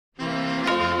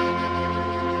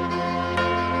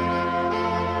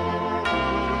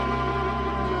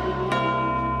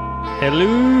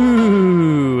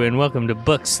Hello, and welcome to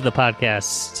Books, the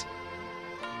podcast.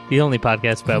 The only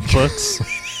podcast about books.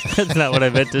 That's not what I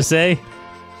meant to say.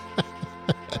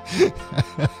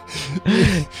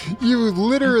 You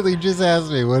literally just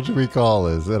asked me, what should we call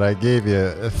this? And I gave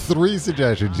you 3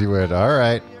 suggestions. You went, all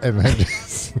right. And then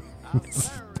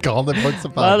just called it Books, the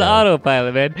podcast. On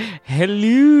autopilot, man.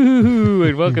 Hello,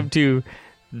 and welcome to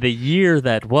the year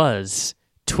that was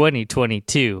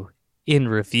 2022 in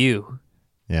review.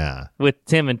 Yeah. With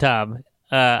Tim and Tom.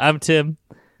 I'm Tim.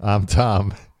 I'm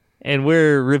Tom. And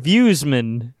we're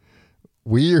reviewsmen.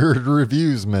 Weird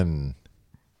reviewsmen.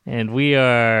 And we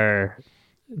are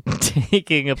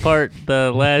taking apart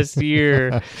the last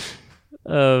year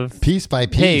of... Piece by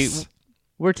piece. Hey,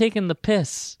 we're taking the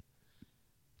piss.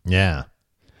 Yeah.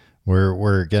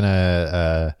 We're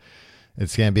gonna...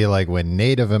 it's gonna be like when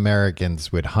Native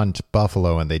Americans would hunt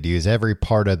buffalo and they'd use every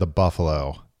part of the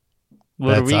buffalo.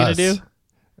 What are we going to do?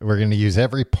 We're going to use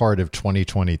every part of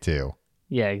 2022.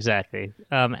 Yeah, exactly.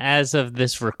 As of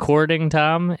this recording,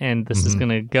 Tom, and this is going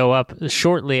to go up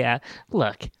shortly at...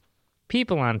 Look,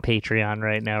 people on Patreon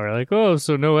right now are like, oh,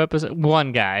 so no episode...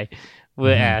 One guy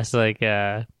would ask, like,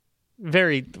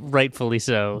 very rightfully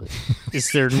so,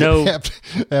 is there no after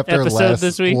episode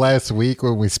this week? Last week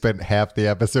when we spent half the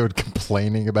episode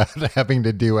complaining about having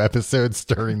to do episodes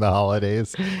during the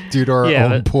holidays due to our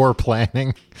own poor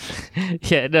planning.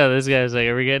 Yeah, no, this guy's like,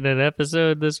 are we getting an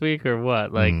episode this week or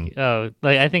what? Like,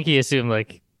 I think he assumed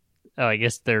like, oh, I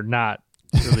guess they're not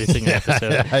releasing an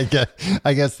episode.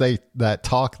 I guess that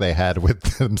talk they had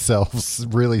with themselves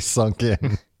really sunk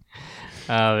in.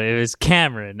 It was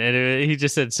Cameron, and he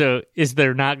just said, so is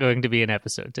there not going to be an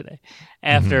episode today?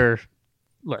 After,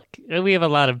 look, we have a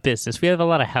lot of business. We have a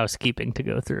lot of housekeeping to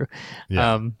go through.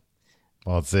 Yeah.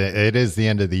 Well, it is the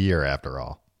end of the year after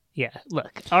all. Yeah,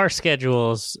 look, our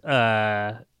schedules,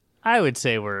 I would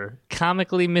say were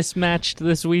comically mismatched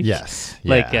this week. Yes.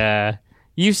 Yeah. Like,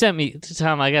 you sent me,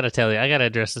 Tom, I got to tell you, I got to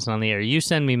address this on the air. You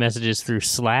send me messages through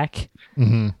Slack.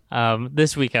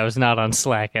 This week I was not on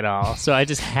Slack at all. So I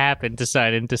just happened to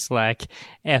sign into Slack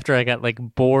after I got like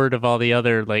bored of all the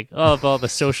other, like, of all the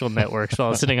social networks while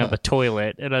I was sitting on the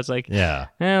toilet. And I was like,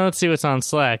 let's see what's on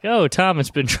Slack. Oh, Tom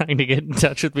has been trying to get in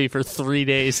touch with me for 3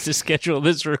 days to schedule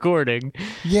this recording.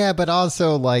 Yeah, but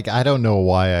also, like, I don't know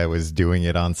why I was doing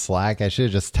it on Slack. I should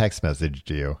have just text messaged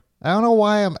you. I don't know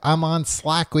why I'm on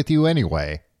Slack with you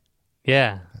anyway.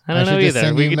 Yeah, I don't know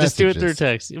either. We could just do it through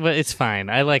text, but it's fine.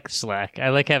 I like Slack. I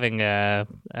like having, I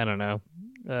don't know,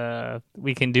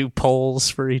 we can do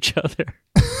polls for each other.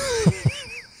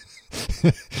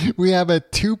 We have a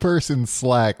 2-person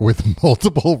Slack with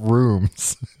multiple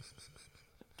rooms.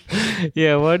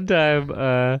 Yeah, one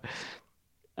time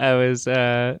I was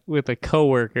with a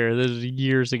coworker, this was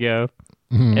years ago,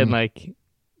 and like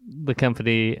the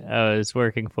company I was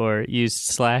working for used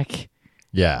Slack.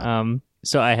 Yeah.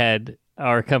 So I had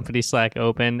our company Slack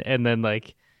open, and then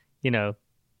like, you know,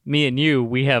 me and you,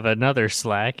 we have another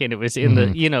Slack, and it was in the,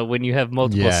 you know, when you have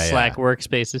multiple Slack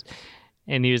workspaces.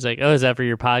 And he was like, "Oh, is that for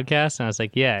your podcast?" And I was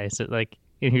like, "Yeah." I said, like,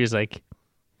 and he was like,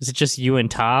 "Is it just you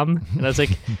and Tom?" And I was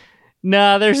like,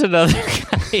 "No, there's another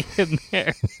guy in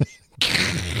there."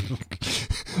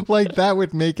 Like, that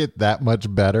would make it that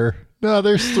much better. No,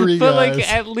 there's 3 but guys.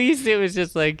 Like, at least it was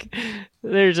just like,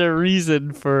 there's a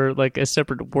reason for like a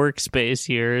separate workspace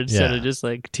here instead of just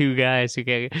like 2 guys who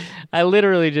can. I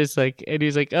literally just like, and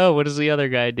he's like, "Oh, what does the other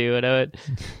guy do?" And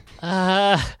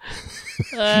I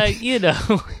went, you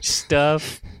know,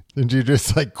 stuff. Did you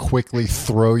just like quickly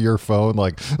throw your phone?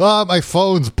 Like, my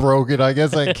phone's broken. I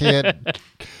guess I can't.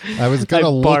 I was gonna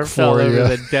look for all you.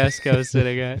 over the desk I was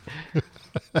sitting at.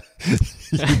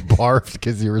 You barfed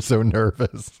because you were so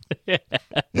nervous. Yeah.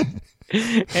 And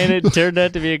it turned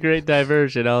out to be a great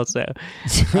diversion also.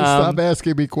 Stop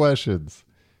asking me questions.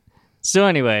 So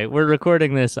anyway, we're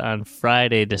recording this on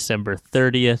Friday, December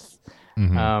 30th.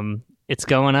 It's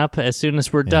going up as soon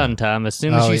as we're done, Tom. As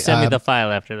soon as you send me the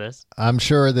file after this. I'm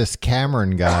sure this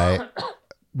Cameron guy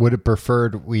would have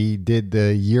preferred we did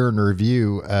the year in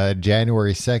review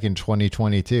January 2nd,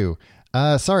 2022.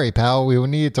 Sorry, pal. We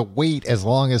needed to wait as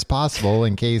long as possible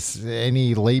in case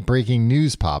any late-breaking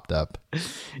news popped up.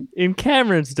 In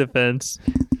Cameron's defense,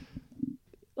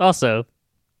 also,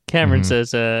 Cameron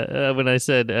says, when I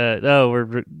said,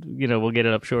 we'll get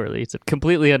it up shortly, he said,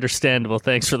 completely understandable.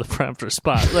 Thanks for the prompt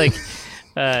response. Like,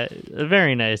 a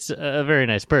very nice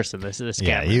person, this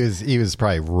Cameron. Yeah, he was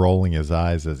probably rolling his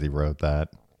eyes as he wrote that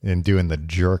and doing the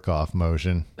jerk-off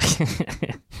motion.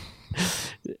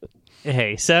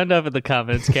 Hey, sound up in the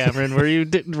comments, Cameron. Were you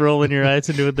rolling your eyes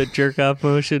and doing the jerk off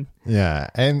motion? Yeah.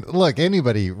 And look,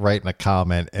 anybody writing a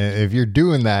comment, if you're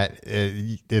doing that,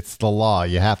 it's the law.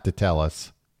 You have to tell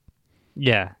us.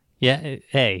 Yeah. Yeah.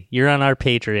 Hey, you're on our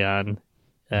Patreon.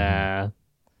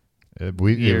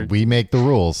 We make the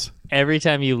rules. Every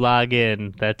time you log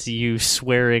in, that's you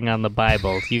swearing on the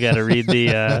Bible. You got to read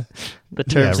the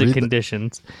terms and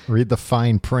conditions. Read the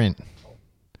fine print.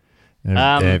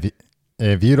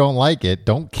 If you don't like it,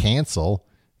 don't cancel.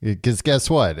 Because guess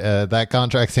what? That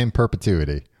contract's in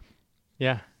perpetuity.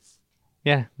 Yeah.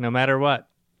 Yeah, no matter what.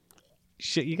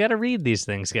 You got to read these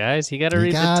things, guys. You got to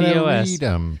read the TOS. You got to read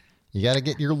them. You got to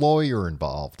get your lawyer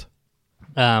involved.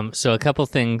 So a couple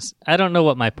things. I don't know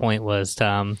what my point was,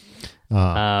 Tom.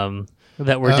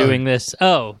 That we're doing this.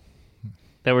 Oh,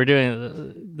 that we're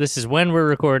doing. This is when we're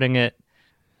recording it,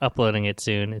 uploading it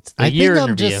soon. It's the year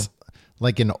in review. Just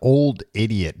like an old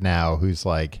idiot now who's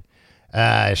like,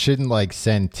 I shouldn't like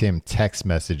send Tim text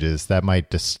messages. That might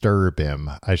disturb him.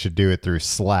 I should do it through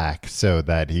Slack so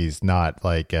that he's not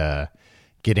like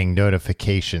getting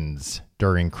notifications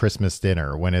during Christmas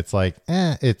dinner when it's like,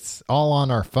 it's all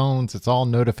on our phones. It's all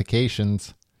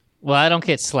notifications. Well, I don't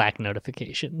get Slack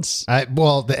notifications.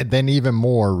 Then even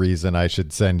more reason I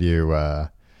should send you.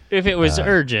 If it was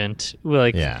urgent,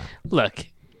 look,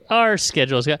 our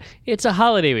schedule's it's a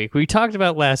holiday week. We talked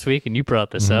about last week, and you brought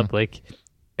this up. Like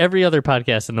every other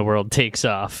podcast in the world takes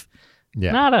off.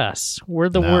 Yeah. Not us. We're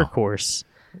the workhorse.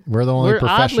 We're the only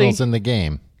professionals in the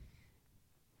game.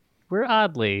 We're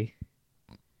oddly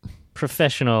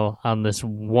professional on this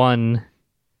one.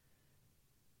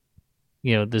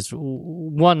 This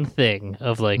one thing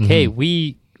of like, hey,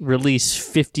 we release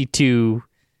 52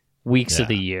 weeks of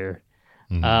the year.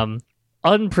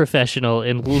 Unprofessional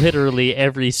in literally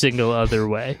every single other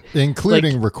way.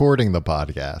 Including recording the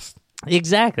podcast.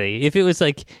 Exactly. If it was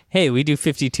like, hey, we do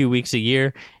 52 weeks a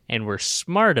year and we're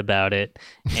smart about it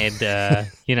and,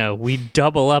 we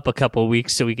double up a couple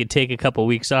weeks so we could take a couple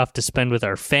weeks off to spend with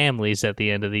our families at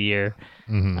the end of the year.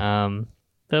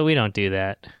 But we don't do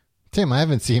that. Tim, I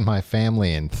haven't seen my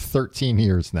family in 13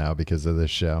 years now because of this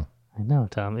show. I know,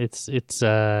 Tom. It's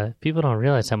people don't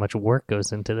realize how much work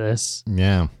goes into this.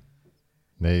 Yeah.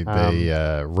 They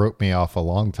wrote me off a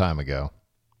long time ago.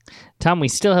 Tom, we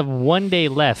still have 1 day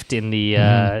left in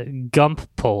the Gump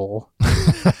poll.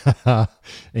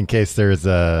 In case there's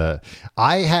I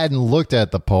hadn't looked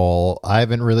at the poll. I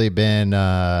haven't really been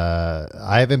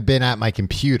I haven't been at my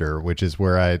computer, which is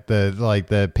where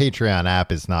the Patreon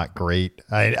app is not great.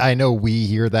 I know we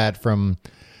hear that from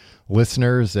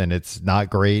listeners and it's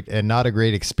not great and not a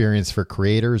great experience for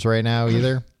creators right now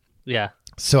either. Yeah.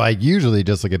 So I usually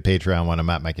just look at Patreon when I'm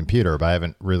at my computer, but I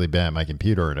haven't really been at my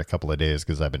computer in a couple of days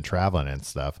because I've been traveling and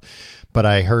stuff. But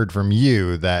I heard from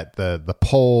you that the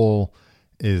poll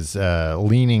is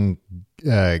leaning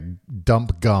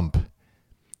dump Gump.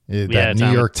 That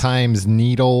New York Times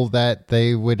needle that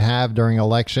they would have during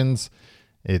elections,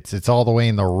 it's all the way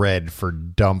in the red for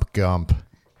dump Gump.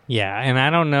 Yeah, and I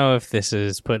don't know if this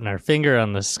is putting our finger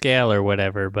on the scale or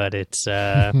whatever, but it's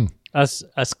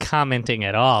us commenting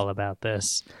at all about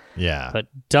this. Yeah. But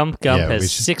Dump Gump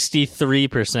has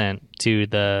 63% to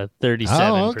the 37%.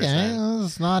 Oh, okay.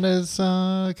 It's not as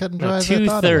cut and dry as I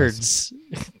thought it was.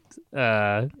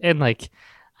 2/3. And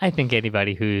I think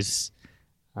anybody who's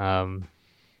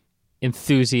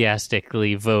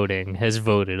enthusiastically voting has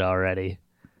voted already.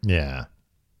 Yeah.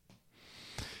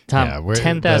 Tom,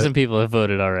 10,000 people have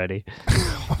voted already.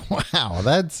 Wow,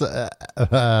 that's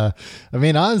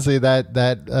honestly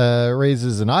that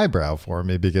raises an eyebrow for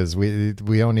me because we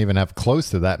don't even have close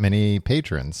to that many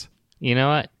patrons. You know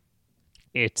what?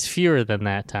 It's fewer than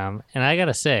that, Tom. And I got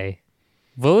to say,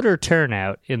 voter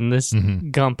turnout in this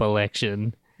Gump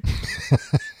election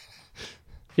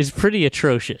is pretty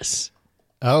atrocious.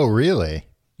 Oh, really?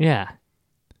 Yeah.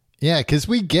 Yeah, because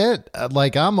we get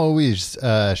I'm always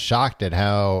shocked at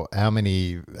how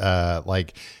many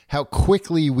how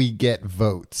quickly we get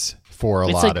votes for a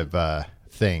lot of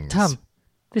things. Tom,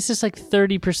 this is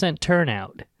 30%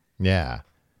 turnout. Yeah,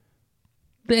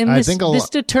 and this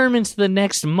determines the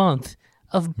next month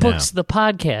of Books the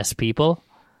Podcast, people.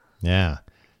 Yeah,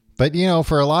 but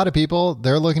for a lot of people,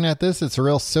 they're looking at this. It's a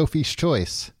real Sophie's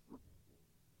Choice.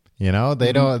 They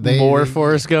don't more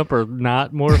Forrest Gump or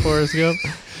not more Forrest Gump.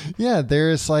 Yeah,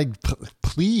 there's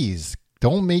please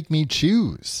don't make me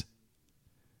choose.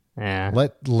 Yeah.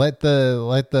 Let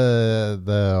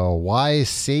the wise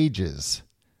sages,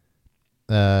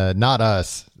 not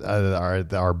us,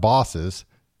 our bosses,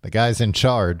 the guys in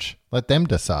charge, let them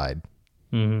decide.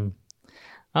 Mm-hmm.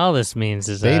 All this means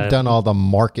is they've done all the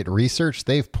market research.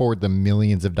 They've poured the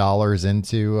millions of dollars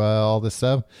into all this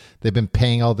stuff. They've been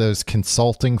paying all those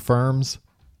consulting firms.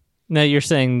 Now you're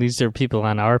saying these are people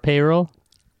on our payroll?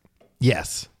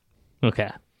 Yes. Okay.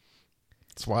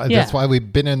 That's why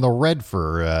we've been in the red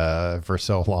for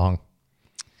so long.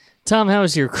 Tom, how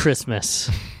was your Christmas?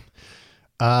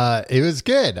 It was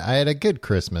good. I had a good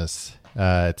Christmas.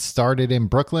 It started in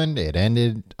Brooklyn. It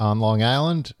ended on Long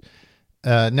Island.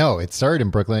 No, it started in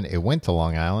Brooklyn. It went to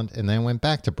Long Island and then went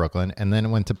back to Brooklyn and then it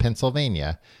went to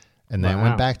Pennsylvania and then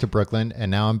went back to Brooklyn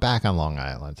and now I'm back on Long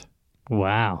Island.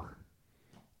 Wow.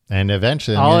 And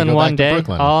eventually all in go one back day? To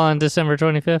Brooklyn. All on December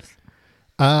 25th?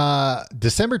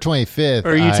 December 25th. Or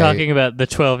are you talking about the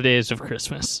 12 days of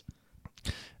Christmas?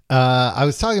 I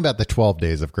was talking about the 12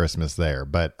 days of Christmas there,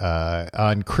 but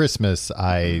on Christmas,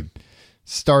 I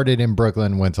started in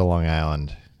Brooklyn, went to Long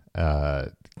Island,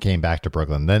 came back to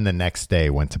Brooklyn. Then the next day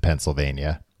went to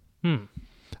Pennsylvania.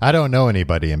 I don't know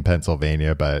anybody in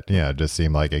Pennsylvania, but it just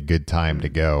seemed like a good time to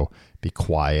go, be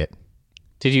quiet.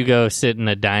 Did you go sit in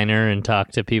a diner and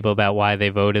talk to people about why they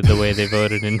voted the way they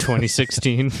voted in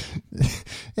 2016?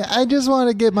 Yeah, I just want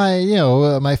to get my,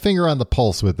 my finger on the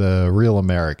pulse with real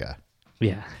America.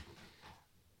 Yeah.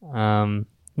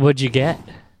 What'd you get?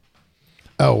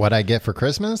 Oh, what I get for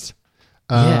Christmas?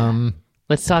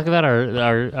 Let's talk about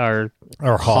our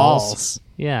hauls.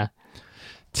 Yeah.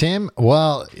 Tim,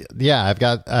 well, yeah, I've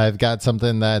got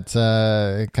something that's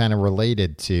kind of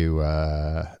related to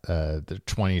the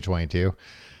 2022.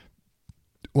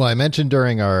 Well, I mentioned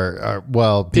during our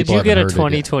did you get a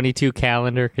 2022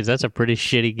 calendar? Because that's a pretty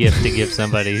shitty gift to give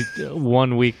somebody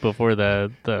 1 week before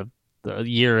the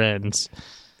year ends.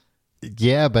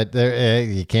 Yeah, but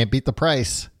you can't beat the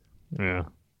price. Yeah.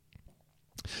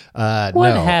 What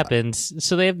no. happens?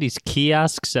 So they have these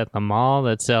kiosks at the mall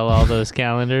that sell all those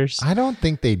calendars? I don't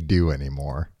think they do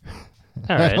anymore.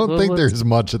 All right, I don't think there's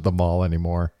much at the mall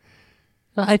anymore.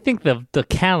 I think the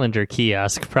calendar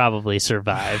kiosk probably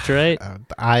survived, right?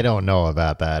 I don't know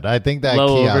about that. I think that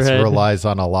Low kiosk overhead. relies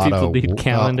on a lot People of need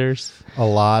calendars. A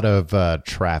lot of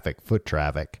foot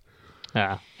traffic.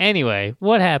 Anyway,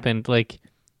 what happened? Like,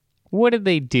 what did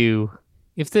they do?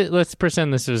 Let's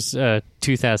pretend this was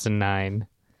 2009.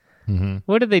 Mm-hmm.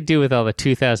 What did they do with all the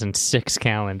 2006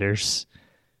 calendars?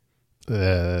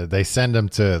 They send them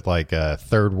to like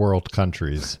third world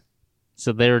countries.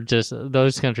 So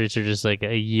those countries are just like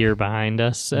a year behind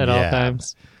us at all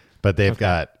times. But they've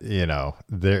got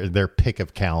their pick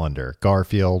of calendar: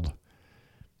 Garfield,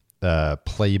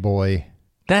 Playboy.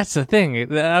 That's the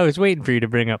thing. I was waiting for you to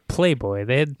bring up Playboy.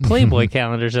 They had Playboy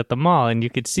calendars at the mall, and you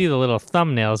could see the little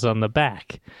thumbnails on the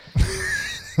back.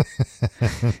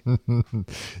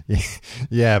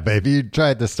 Yeah, but if you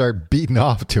tried to start beating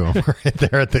off to them right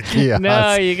there at the kiosk.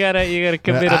 No, you gotta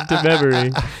commit them to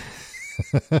memory.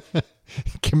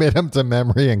 Commit them to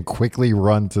memory and quickly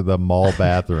run to the mall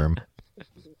bathroom.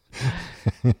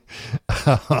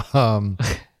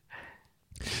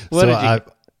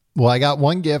 I got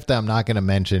one gift I'm not going to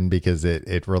mention because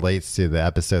it relates to the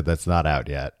episode that's not out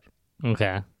yet.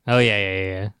 Okay. Oh,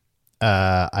 yeah.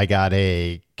 I got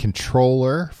a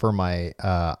controller for my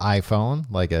iPhone,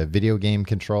 like a video game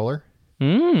controller.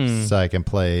 So I can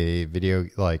play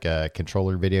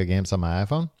controller video games on my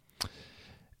iPhone.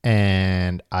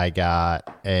 And I got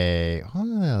what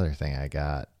was the other thing I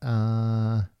got?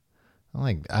 I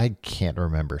can't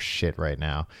remember shit right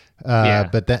now.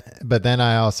 But then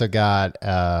I also got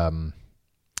I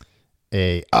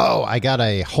got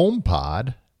a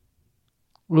HomePod.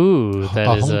 Ooh,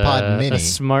 that is HomePod Mini. A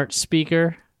smart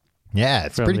speaker. Yeah,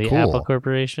 it's from pretty the cool. Apple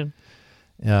Corporation.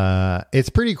 It's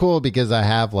pretty cool because I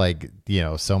have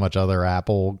so much other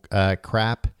Apple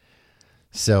crap.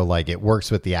 So it works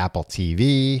with the Apple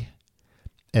TV.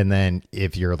 And then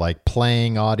if you're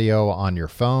playing audio on your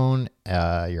phone,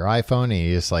 your iPhone, and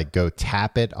you just go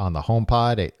tap it on the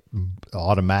HomePod, it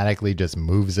automatically just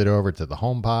moves it over to the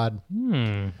HomePod.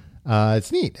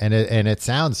 It's neat, and it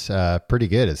sounds pretty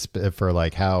good for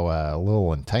how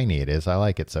little and tiny it is. I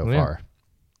like it so far.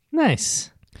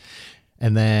 Nice.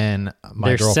 And then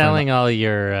they're selling all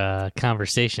your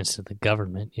conversations to the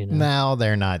government. No,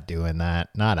 they're not doing that.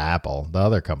 Not Apple. The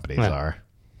other companies are.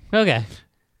 Okay.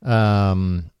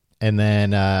 And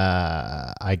then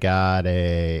I got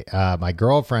my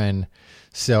girlfriend.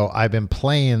 So I've been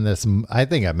playing this. I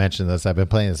think I mentioned this. I've been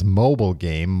playing this mobile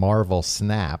game, Marvel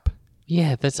Snap.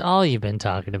 Yeah, that's all you've been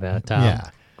talking about, Tom.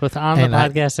 Yeah, both on the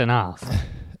podcast and off.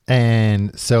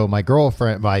 And so my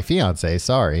girlfriend, my fiance,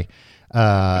 sorry.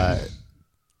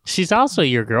 She's also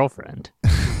your girlfriend.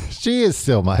 She is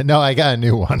still no, I got a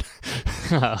new one.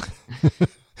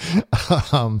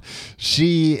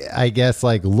 She, I guess,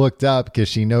 like looked up because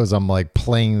she knows I'm like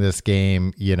playing this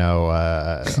game,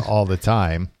 all the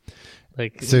time.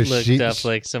 Like so looked up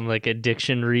like some like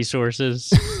addiction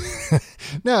resources.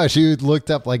 No, she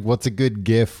looked up like what's a good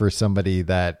gift for somebody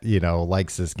that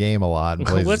likes this game a lot and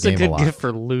plays what's this game a good gift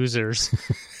for losers?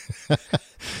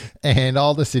 And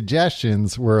all the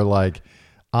suggestions were like,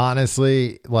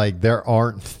 honestly, like there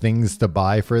aren't things to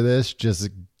buy for this. Just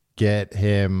get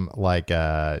him like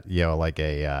a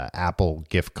Apple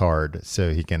gift card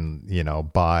so he can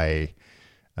buy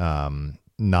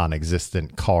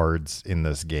non-existent cards in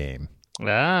this game. So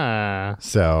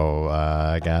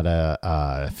I got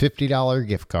a $50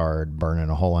 gift card burning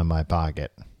a hole in my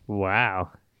pocket.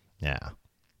 Wow. Yeah.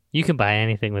 You can buy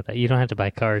anything with that. You don't have to buy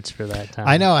cards for that time.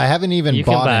 I know. I haven't even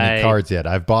bought any cards yet.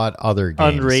 I've bought other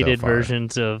games unrated so far.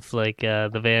 Versions of like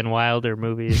the Van Wilder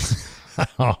movies.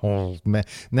 Oh man!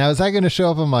 Now is that going to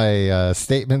show up in my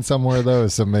statement somewhere though?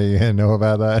 Is somebody know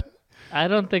about that? I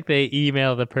don't think they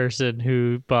email the person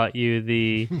who bought you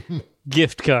the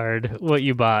gift card what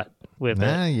you bought with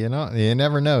it. You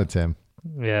never know, Tim.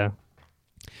 Yeah,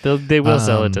 they will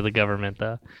sell it to the government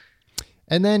though.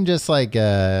 And then just like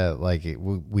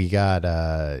we got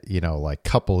like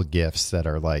couple gifts that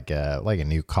are like a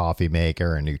new coffee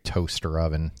maker, a new toaster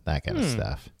oven, that kind of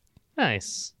stuff.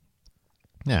 Nice.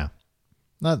 Yeah.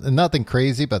 Nothing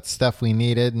crazy, but stuff we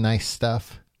needed. Nice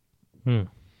stuff.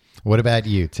 What about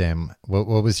you, Tim? What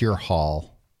was your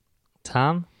haul?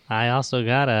 Tom, I also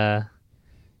got a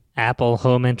Apple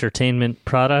home entertainment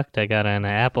product. I got an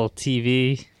Apple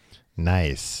TV.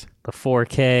 Nice. The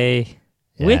 4K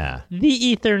with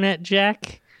the Ethernet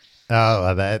jack.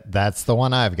 Oh, that's the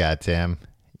one I've got, Tim.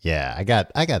 Yeah, I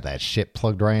got that shit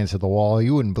plugged right into the wall.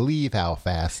 You wouldn't believe how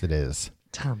fast it is.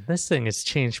 Tom, this thing has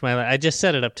changed my life. I just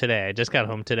set it up today. I just got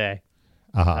home today.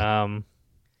 Tom,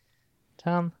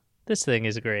 this thing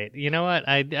is great. You know what?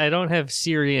 I don't have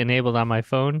Siri enabled on my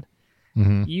phone.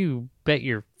 Mm-hmm. You bet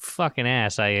your fucking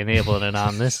ass I enabled it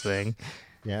on this thing.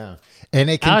 Yeah. And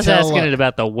it can I was asking it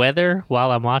about the weather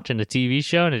while I'm watching a TV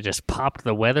show, and it just popped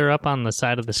the weather up on the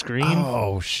side of the screen.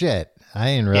 Oh, shit.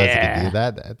 I didn't realize it could do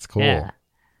that. That's cool.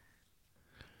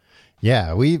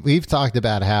 Yeah, we've talked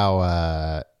about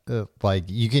how like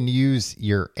you can use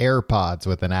your AirPods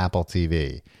with an Apple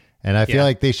TV. And I feel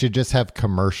like they should just have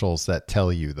commercials that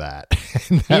tell you that.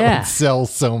 That would sell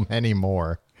so many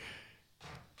more.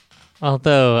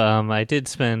 Although I did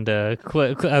spend I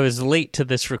was late to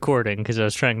this recording because I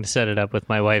was trying to set it up with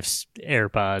my wife's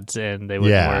AirPods and they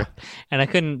wouldn't work. And I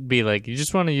couldn't be like, you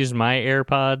just want to use my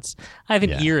AirPods? I have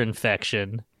an ear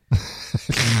infection.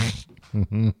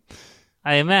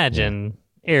 I imagine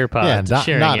AirPods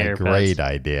sharing not AirPods. A great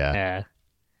idea.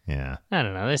 Yeah. I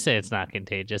don't know. They say it's not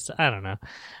contagious. I don't know.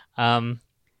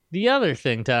 The other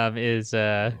thing, Tom, is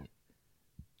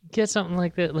get something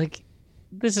like that. Like,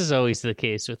 this is always the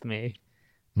case with me.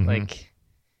 Mm-hmm. Like,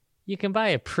 you can buy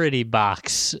a pretty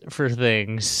box for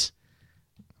things,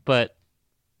 but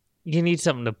you need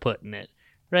something to put in it,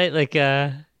 right? Like,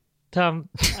 Tom,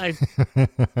 I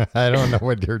don't know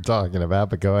what you're talking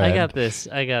about, but go ahead. I got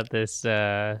this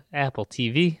Apple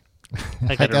TV.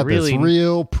 I got this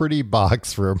real pretty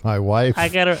box for my wife. I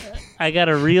got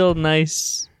a real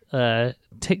nice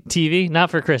TV,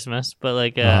 not for Christmas, but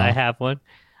like I have one.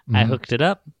 Mm-hmm. I hooked it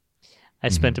up. I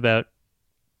spent about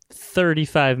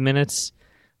 35 minutes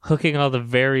hooking all the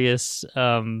various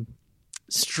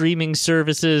streaming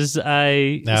services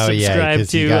I subscribe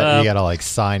to. You got to like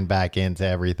sign back into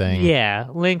everything. Yeah,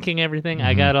 linking everything. Mm-hmm.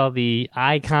 I got all the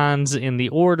icons in the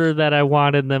order that I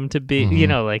wanted them to be.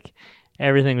 Mm-hmm. Like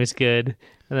everything was good. And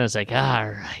then I was like, all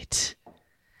right.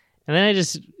 And then I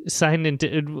just signed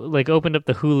into, like, opened up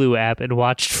the Hulu app and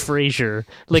watched Frasier.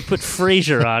 Like, put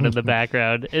Frasier on in the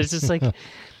background. It's just like,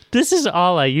 this is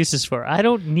all I use this for. I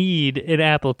don't need an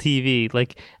Apple TV.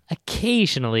 Like,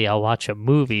 occasionally I'll watch a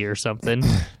movie or something.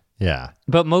 Yeah.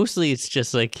 But mostly it's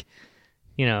just like,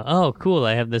 oh, cool.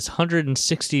 I have this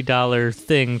 $160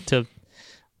 thing to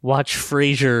watch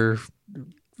Frasier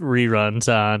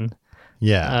reruns on.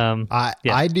 Yeah.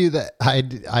 I do that. I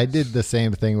did the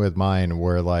same thing with mine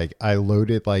where like I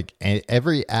loaded like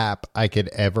every app I could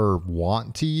ever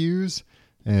want to use.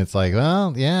 And it's like,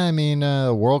 well, yeah, I mean,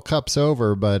 World Cup's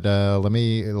over, but let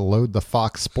me load the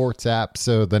Fox Sports app.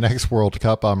 So the next World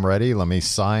Cup, I'm ready. Let me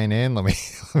sign in. Let me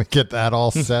get that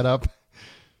all set up.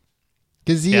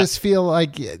 Because you just feel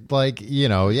like,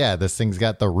 this thing's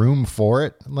got the room for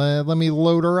it. Let me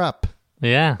load her up.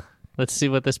 Yeah. Let's see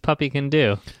what this puppy can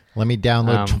do. Let me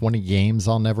download 20 games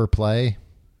I'll never play.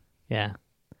 Yeah.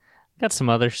 Got some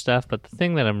other stuff, but the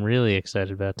thing that I'm really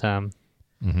excited about, Tom,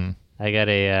 I got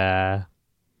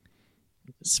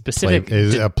specific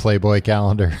Is it a Playboy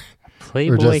calendar?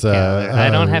 Playboy just, calendar. I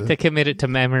don't have to commit it to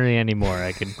memory anymore.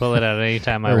 I can pull it out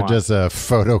anytime I Or want. just a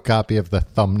photocopy of the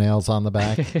thumbnails on the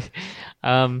back?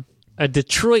 A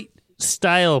Detroit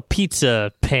style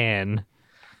pizza pan.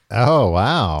 Oh,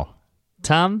 wow.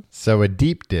 Tom? So a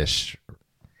deep dish.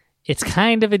 It's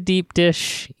kind of a deep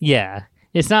dish. Yeah.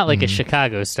 It's not like a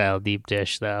Chicago style deep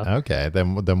dish though. Okay,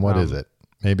 then what is it?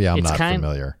 Maybe I'm not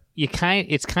familiar.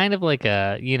 It's kind of like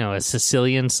a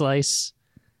Sicilian slice.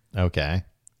 Okay.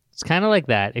 It's kind of like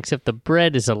that, except the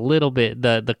bread is a little bit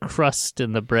the crust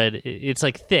in the bread. It's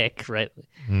like thick, right?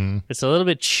 Mm. It's a little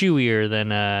bit chewier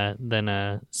than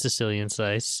a Sicilian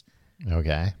slice.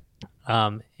 Okay.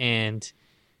 And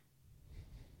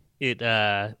it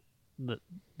the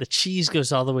cheese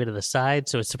goes all the way to the side,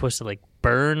 so it's supposed to like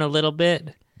burn a little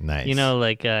bit. Nice.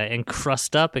 And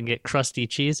crust up and get crusty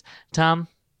cheese. Tom,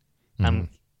 I'm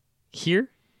here.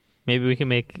 Maybe we can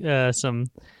make some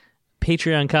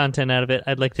Patreon content out of it.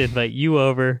 I'd like to invite you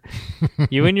over,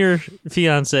 you and your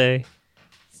fiance,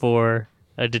 for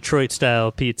a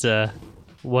Detroit-style pizza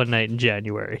one night in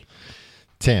January.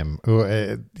 Tim,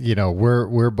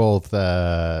 we're both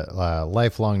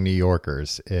lifelong New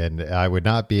Yorkers, and I would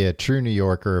not be a true New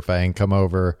Yorker if I didn't come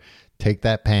over, take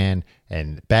that pan,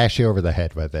 and bash you over the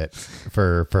head with it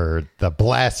for the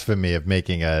blasphemy of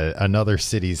making another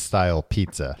city's style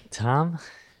pizza. Tom,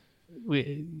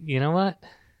 you know what?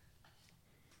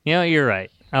 You're right.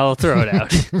 I'll throw it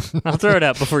out. I'll throw it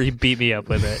out before you beat me up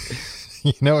with it.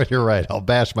 You know what? You're right. I'll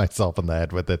bash myself in the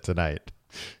head with it tonight.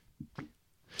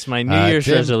 It's my New Year's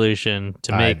resolution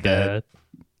to make a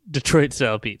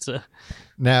Detroit-style pizza.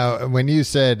 Now, when you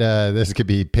said this could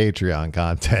be Patreon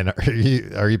content,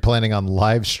 are you planning on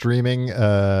live streaming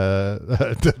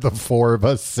the four of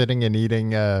us sitting and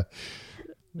eating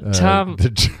Tom,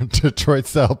 Detroit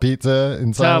style pizza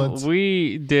in silence? Tom,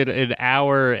 we did an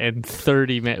hour and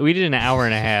 30 minutes. We did an hour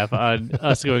and a half on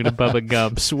us going to Bubba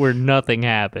Gump's where nothing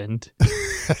happened.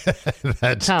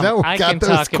 Tom, I got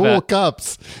those cool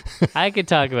cups. I could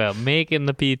talk about making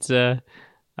the pizza.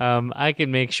 I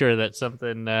can make sure that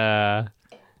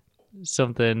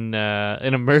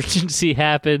an emergency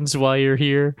happens while you're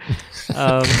here.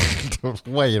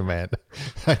 Wait a minute.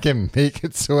 I can make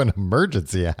it so an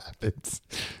emergency happens.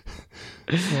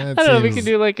 I don't know. We can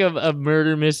do like a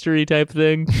murder mystery type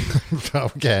thing.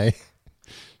 Okay.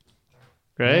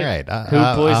 Right? All right. Who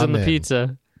poisoned the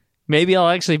pizza? Maybe I'll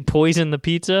actually poison the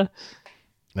pizza.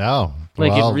 No.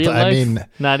 Like in real life? I mean,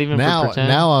 not even for pretend?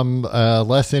 Now I'm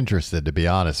less interested, to be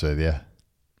honest with you.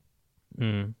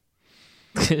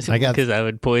 Because I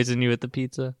would poison you with the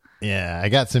pizza. Yeah, I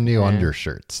got some new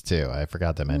undershirts too. I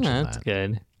forgot to mention that. That's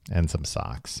good. And some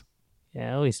socks.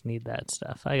 Yeah, I always need that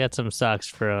stuff. I got some socks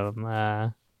from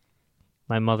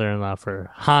my mother-in-law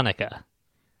for Hanukkah.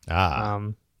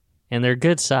 And they're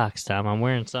good socks, Tom. I'm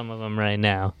wearing some of them right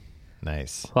now.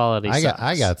 Nice. Quality socks.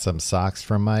 I got some socks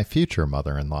from my future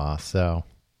mother-in-law. So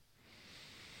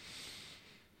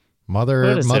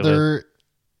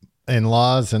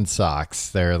mother-in-laws and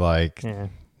socks. They're like,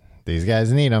 these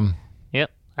guys need them. Yep.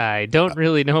 I don't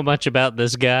really know much about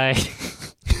this guy.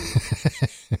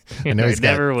 I know he's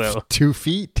never got will. 2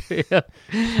 feet. Yeah.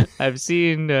 I've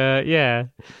seen, at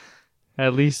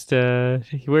least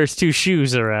he wears 2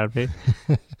 shoes around me.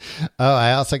 Oh,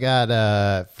 I also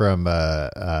got from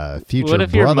future. What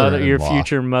if your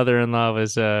future mother-in-law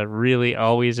was really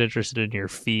always interested in your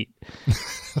feet?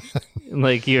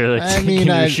 Like you're like taking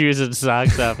your shoes and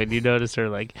socks off, and you notice her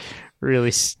like really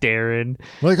staring.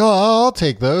 Like, oh, I'll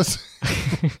take those.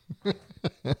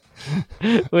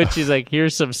 When she's like,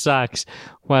 "Here's some socks.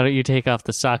 Why don't you take off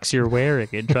the socks you're wearing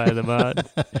and try them on?"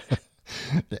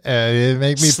 It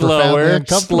make me profoundly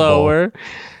uncomfortable. Slower.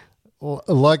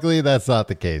 Luckily, that's not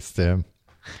the case, Tim.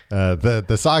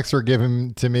 The socks were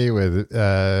given to me with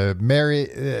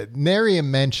nary a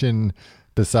mention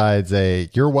besides a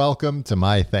 "you're welcome" to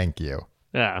my thank you.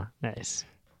 Oh, nice.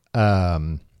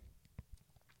 I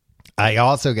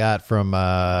also got from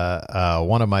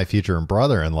one of my future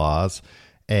brother-in-laws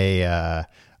a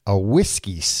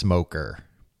whiskey smoker.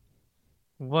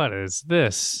 What is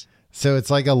this? So it's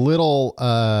like a little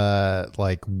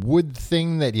like wood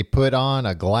thing that you put on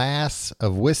a glass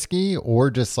of whiskey,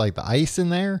 or just like the ice in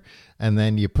there, and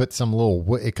then you put some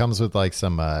little it comes with like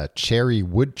some cherry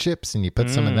wood chips, and you put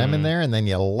some of them in there, and then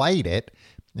you light it,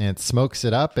 and it smokes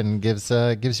it up and gives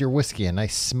your whiskey a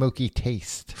nice smoky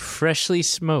taste. Freshly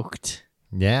smoked.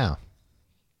 Yeah.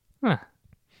 Huh.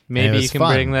 Maybe you can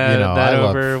bring that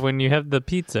over when you have the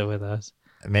pizza with us.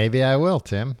 Maybe I will,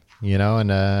 Tim.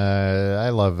 And I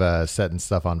love setting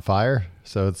stuff on fire,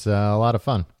 so it's a lot of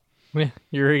fun. Yeah,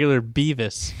 your regular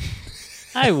Beavis.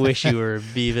 I wish you were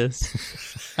Beavis.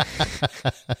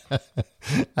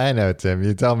 I know, Tim.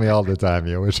 You tell me all the time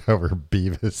you wish I were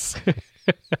Beavis.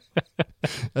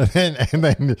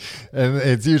 and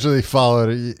it's usually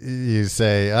followed. You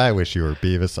say, "I wish you were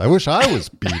Beavis. I wish I was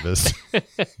Beavis."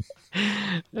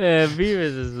 Yeah,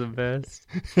 Beavis is the best.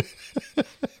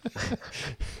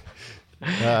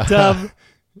 Tom,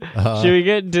 should we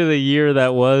get into the year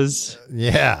that was?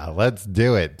 Yeah, let's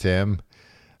do it, Tim.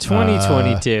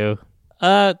 2022.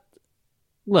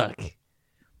 Look,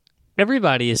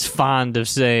 everybody is fond of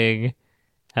saying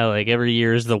how like every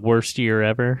year is the worst year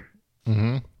ever.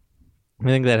 Mm-hmm. I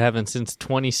think that happened since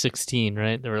 2016,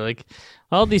 right? They were like,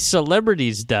 all these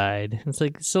celebrities died. It's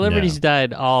like celebrities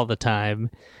died all the time.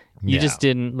 You just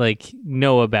didn't like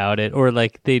know about it, or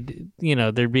like there'd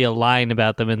be a line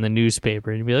about them in the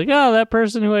newspaper, and you'd be like, oh, that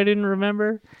person who I didn't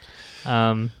remember.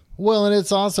 Well, and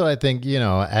it's also, I think,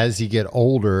 as you get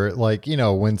older, like,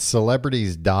 when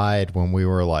celebrities died when we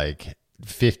were like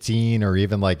 15 or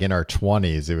even like in our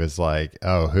 20s, it was like,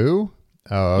 oh, who?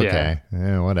 Oh, okay.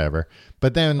 Yeah, whatever.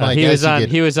 But then like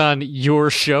he was on your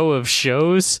show of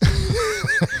shows.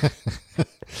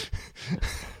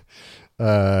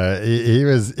 He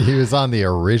was on the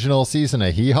original season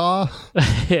of Hee Haw.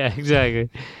 Yeah, exactly.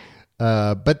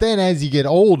 But then as you get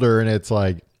older, and it's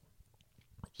like,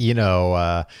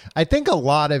 I think a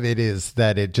lot of it is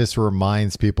that it just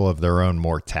reminds people of their own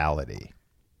mortality.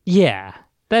 Yeah,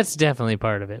 that's definitely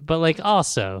part of it. But like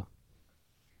also,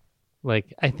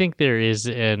 like I think there is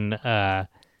an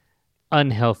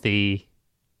unhealthy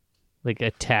like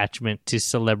attachment to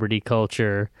celebrity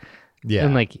culture. Yeah.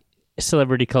 And like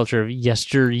celebrity culture of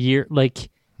yesteryear. Like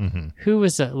who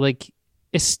was that? Like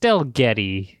Estelle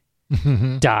Getty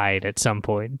died at some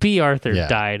point. B. Arthur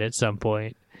died at some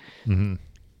point. Mm-hmm.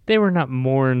 They were not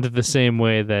mourned the same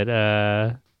way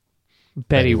that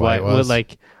Betty White was.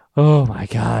 Like, oh my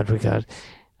God,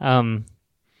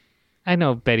 I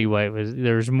know Betty White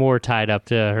there was more tied up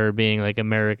to her being like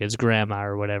America's grandma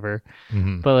or whatever.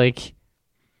 Mm-hmm. But like,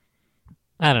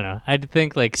 I don't know. I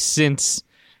think like since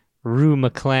Rue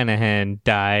McClanahan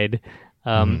died,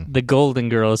 the Golden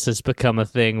Girls has become a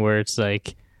thing where it's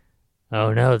like,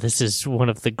 oh no, this is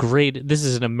this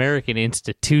is an American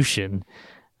institution.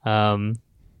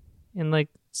 And like,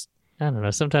 I don't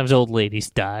know, sometimes old ladies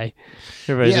die.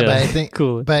 Everybody's but I think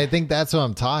cool. But I think that's what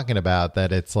I'm talking about,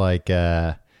 that it's like,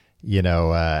 as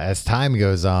time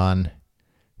goes on,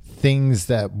 things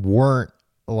that weren't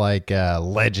like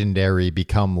legendary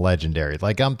become legendary.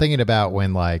 Like I'm thinking about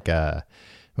when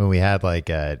we had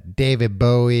like David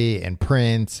Bowie and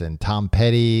Prince and Tom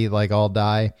Petty like all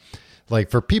die. Like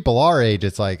for people our age,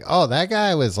 it's like, oh, that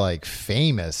guy was like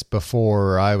famous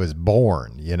before I was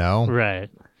born, Right.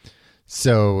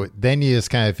 So then you just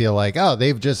kind of feel like, oh,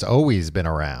 they've just always been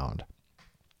around.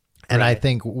 And right. I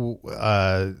think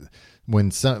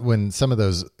when some of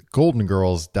those Golden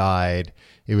Girls died,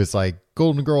 it was like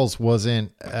Golden Girls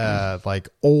wasn't like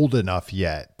old enough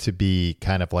yet to be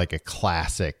kind of like a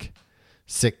classic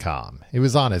sitcom. It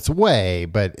was on its way,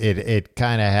 but it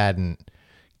kind of hadn't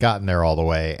gotten there all the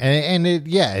way. And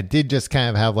it did just kind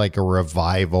of have like a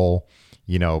revival.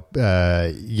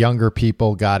 Younger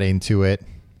people got into it.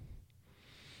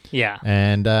 Yeah.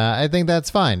 And I think that's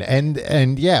fine.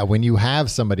 And yeah, when you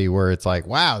have somebody where it's like,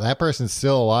 wow, that person's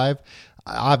still alive.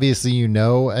 Obviously,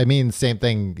 I mean, same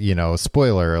thing,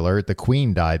 spoiler alert, the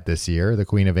Queen died this year, the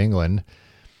Queen of England.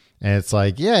 And it's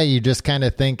like, yeah, you just kind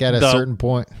of think at a certain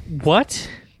point. What?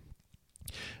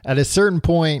 At a certain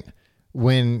point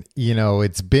when,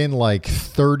 it's been like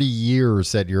 30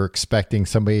 years that you're expecting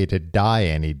somebody to die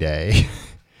any day.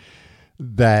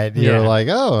 That you're like,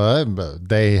 oh,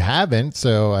 they haven't,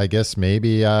 so I guess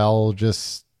maybe I'll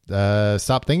just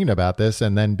stop thinking about this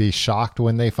and then be shocked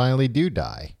when they finally do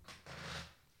die.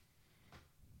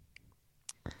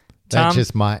 That's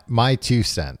just my 2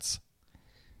 cents.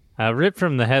 Ripped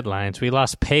from the headlines, we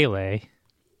lost Pele.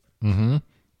 Mm-hmm.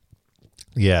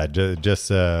 Yeah,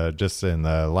 just in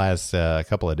the last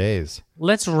couple of days.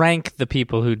 Let's rank the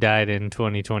people who died in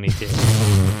 2022.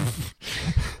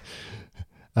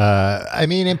 I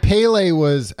mean, and Pele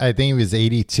I think he was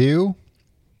 82.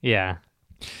 Yeah.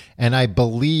 And I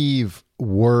believe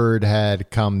word had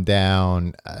come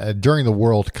down during the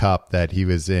World Cup that he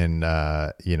was in,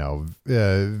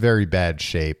 very bad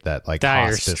shape, that like dire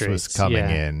hospice straits, was coming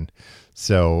in.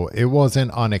 So it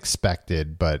wasn't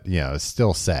unexpected, but,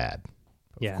 still sad.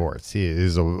 Of course. He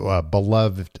is a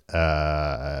beloved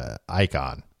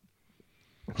icon.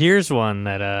 Here's one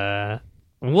that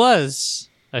was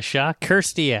a shock.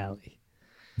 Kirstie Alley.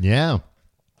 Yeah.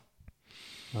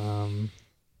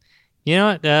 You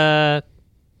know what?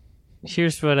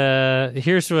 Here's what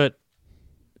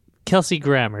Kelsey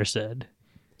Grammer said,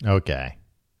 Okay.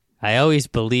 I always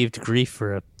believed grief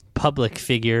for a public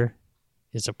figure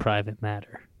is a private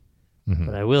matter.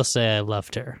 But I will say I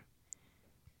loved her.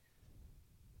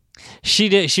 She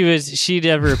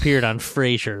never appeared on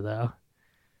Frasier, though.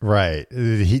 Right.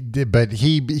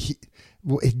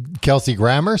 Kelsey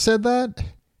Grammer said that?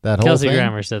 That whole Kelsey thing?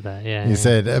 Grammer said that, yeah. He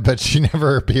said, but she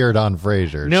never appeared on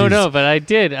Frasier. No, but I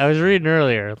did. I was reading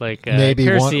earlier. Like, maybe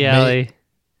Kirstie Alley.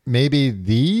 Maybe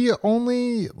the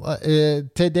only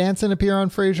Ted Danson appear on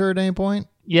Frasier at any point?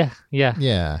 Yeah.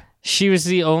 Yeah. She was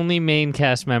the only main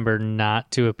cast member not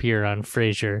to appear on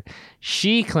Frasier.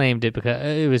 She claimed it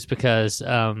because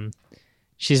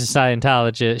she's a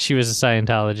Scientologist. She was a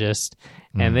Scientologist,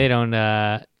 and they don't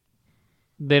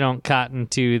cotton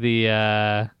to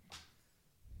the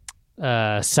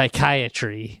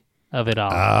psychiatry of it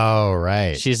all. Oh,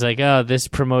 right. She's like, oh, this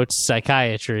promotes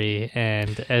psychiatry,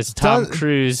 and as Tom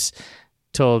Cruise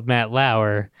told Matt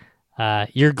Lauer,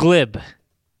 you're glib.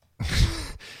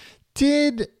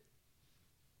 Did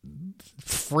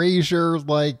Frasier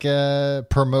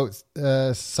promote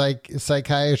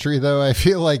psychiatry though? I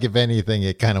feel like if anything,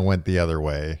 it kind of went the other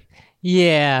way.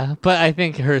 Yeah, but I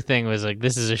think her thing was like,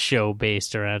 this is a show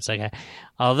based around psychiatry.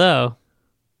 Although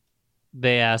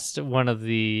they asked one of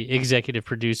the executive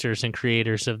producers and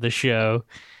creators of the show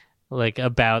like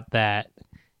about that,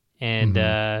 and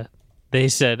they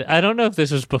said, I don't know if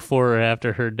this was before or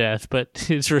after her death, but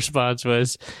his response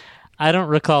was, I don't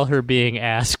recall her being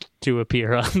asked to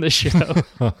appear on the show.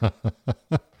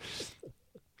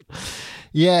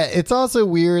 Yeah, it's also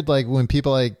weird, like when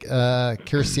people like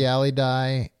Kirstie Alley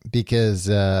die, because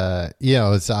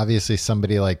it's obviously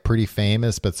somebody like pretty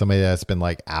famous, but somebody that's been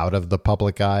like out of the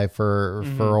public eye for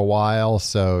a while.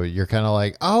 So you're kind of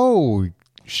like, oh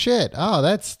shit, oh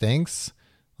that stinks.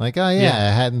 Like, oh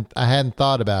yeah. I hadn't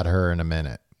thought about her in a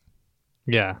minute.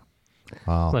 Yeah.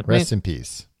 Well, Look, rest in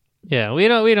peace. Yeah, we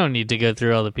don't need to go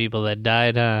through all the people that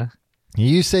died, huh?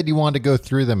 You said you wanted to go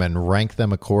through them and rank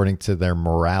them according to their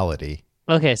morality.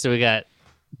 Okay, so we got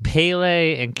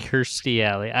Pele and Kirstie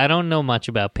Alley. I don't know much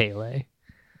about Pele.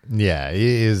 Yeah,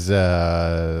 he is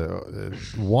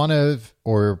one of,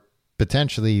 or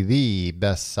potentially the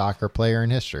best soccer player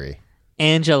in history.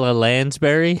 Angela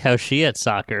Lansbury, how's she at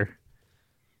soccer?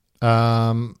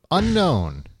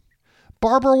 Unknown.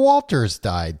 Barbara Walters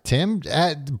died, Tim,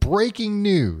 at breaking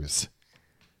news.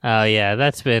 Oh yeah,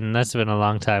 that's been a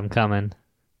long time coming.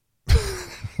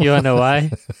 You wanna know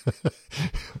why?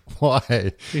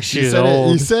 Why? She's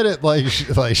old. You said it like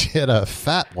she had a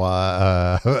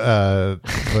fatwa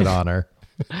put on her.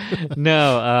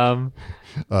 No,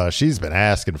 she's been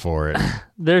asking for it.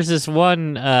 There's this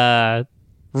one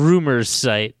rumors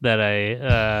site that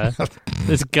I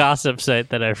this gossip site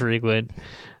that I frequent.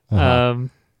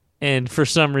 And for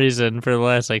some reason, for the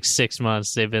last 6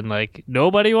 months, they've been like,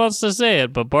 nobody wants to say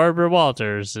it, but Barbara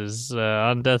Walters is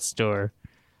on death's door.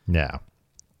 Yeah.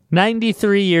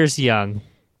 93 years young.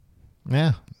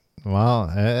 Yeah.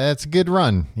 Well, that's a good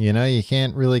run. You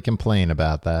can't really complain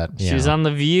about that. She was on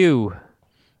The View.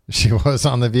 She was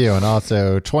on The View, and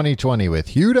also 2020 with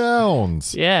Hugh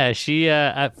Downs. Yeah, she,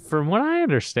 from what I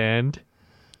understand,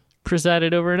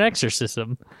 presided over an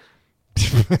exorcism.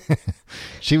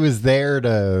 She was there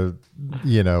to,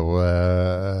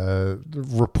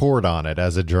 report on it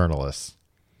as a journalist.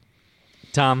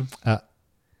 Tom.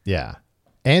 Yeah.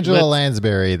 Angela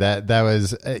Lansbury, that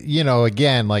was,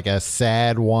 again, like a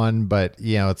sad one, but,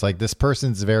 it's like this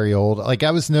person's very old. Like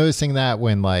I was noticing that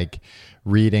when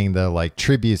reading the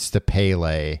tributes to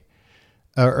Pele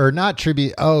or not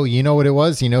tribute. Oh, you know what it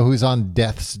was? You know who's on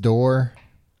death's door?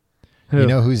 Who? You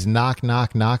know who's knocking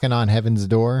on heaven's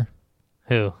door?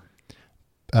 Who?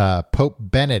 Pope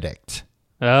Benedict.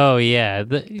 Oh, yeah.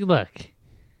 Look,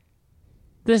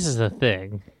 this is the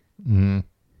thing. Mm-hmm.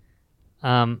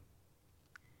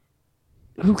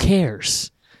 Who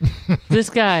cares? This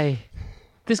guy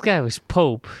was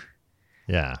Pope.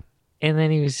 Yeah. And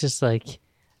then he was just like,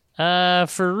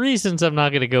 for reasons I'm not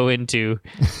going to go into,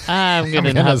 I'm going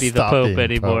to not be the Pope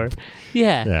anymore. Pope.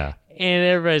 Yeah. Yeah. And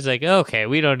everybody's like, okay,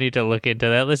 we don't need to look into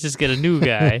that. Let's just get a new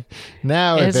guy.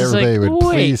 Now, and if everybody would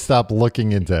please stop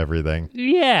looking into everything.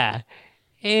 Yeah.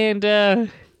 And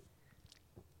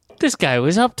this guy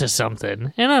was up to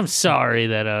something. And I'm sorry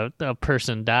that a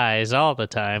person dies all the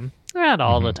time. Not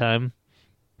all the time.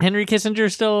 Henry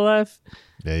Kissinger's still alive?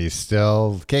 Yeah, he's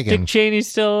still kicking. Dick Cheney's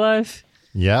still alive?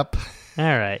 Yep. All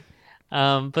right.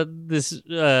 But this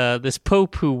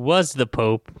Pope who was the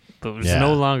Pope, but was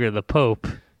no longer the Pope,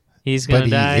 he's going to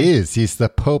die. But he is. He's the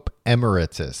Pope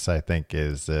Emeritus, I think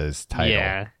is his title.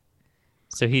 Yeah.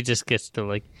 So he just gets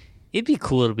to It'd be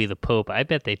cool to be the Pope. I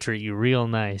bet they treat you real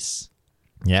nice.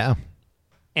 Yeah.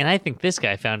 And I think this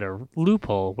guy found a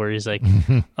loophole where he's like,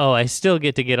 "Oh, I still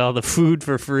get all the food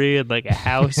for free and like a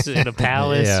house and a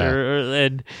palace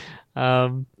and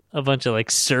a bunch of like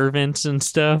servants and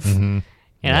stuff." Mm-hmm.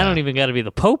 And I don't even got to be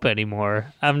the Pope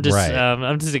anymore. I'm just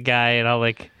I'm just a guy, and I'll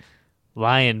like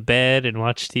lie in bed and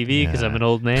watch TV because I'm an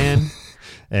old man.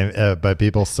 And but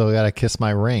people still got to kiss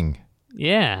my ring.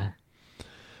 Yeah.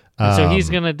 So he's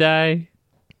gonna die.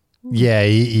 Yeah,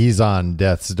 he's on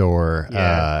death's door.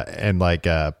 Yeah. And like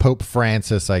Pope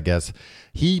Francis, I guess,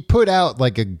 he put out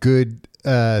like a good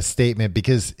statement,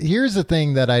 because here's the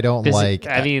thing that I don't like.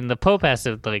 I mean, the Pope has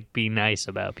to like be nice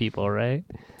about people, right?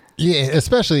 Yeah,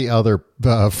 especially other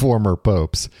former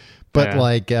popes. But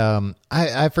like,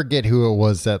 I forget who it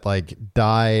was that like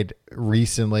died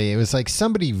recently. It was like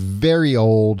somebody very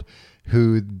old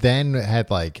who then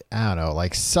had like, I don't know,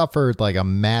 like suffered like a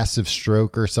massive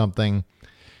stroke or something.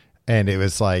 And it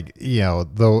was like, you know,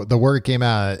 the word came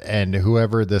out, and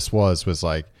whoever this was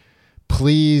like,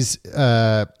 please,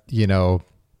 you know,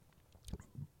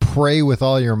 pray with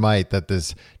all your might that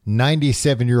this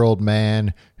 97-year-old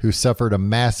man who suffered a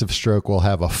massive stroke will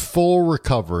have a full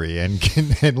recovery and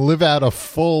can live out a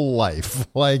full life.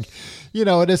 Like, you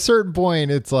know, at a certain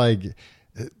point, it's like,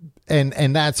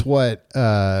 and that's what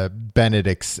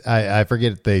Benedict's, I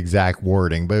forget the exact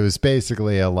wording, but it was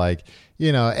basically a like,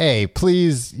 you know, hey,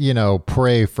 please, you know,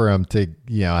 pray for him to,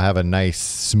 you know, have a nice,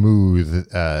 smooth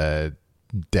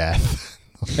death.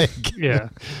 Like, yeah,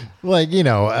 like, you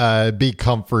know, be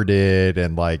comforted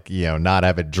and like, you know, not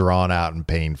have it drawn out and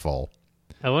painful.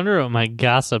 I wonder what my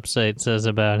gossip site says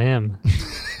about him.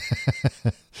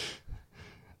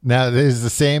 Now, is the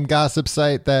same gossip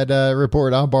site that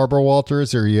report on Barbara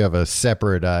Walters, or you have a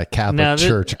separate Catholic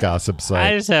Church gossip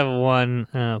site? I just have one.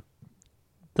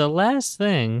 The last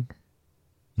thing.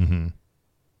 Mm-hmm.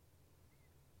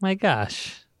 My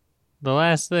gosh, the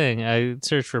last thing I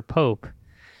searched for Pope.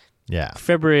 Yeah.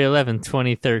 February 11th,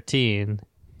 2013.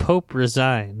 Pope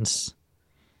resigns.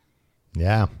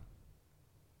 Yeah.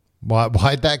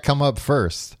 Why'd that come up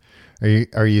first?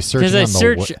 Are you searching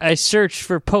because I searched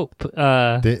for Pope.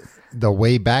 The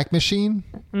Wayback Machine?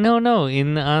 No,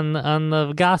 on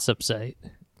the gossip site.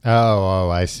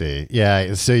 Oh, I see.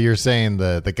 Yeah, so you're saying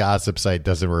the gossip site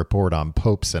doesn't report on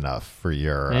popes enough for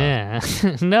your... Yeah.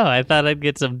 No, I thought I'd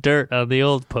get some dirt on the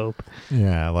old Pope.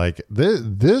 Yeah, like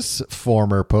this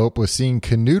former Pope was seen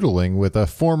canoodling with a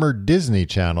former Disney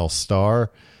Channel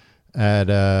star at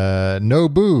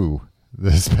Naboo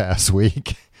this past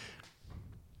week.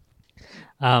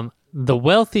 The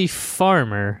wealthy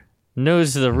farmer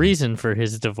knows the reason for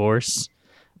his divorce,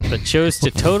 but chose to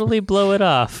totally blow it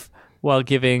off while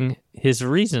giving his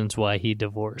reasons why he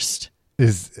divorced.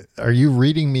 Are you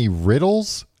reading me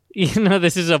riddles? You know,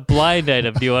 this is a blind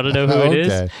item. Do you want to know who it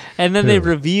is? And then they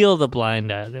reveal the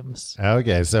blind items.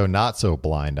 Okay, so not so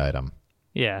blind item.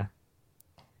 Yeah.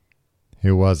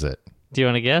 Who was it? Do you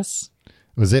want to guess?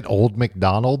 Was it Old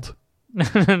MacDonald?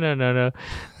 No.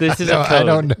 This is a code. I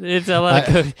don't know. It's a lot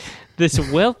of code. This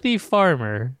wealthy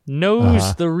farmer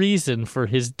knows the reason for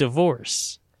his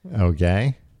divorce.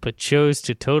 Okay. But chose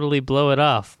to totally blow it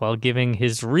off while giving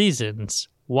his reasons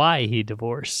why he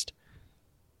divorced.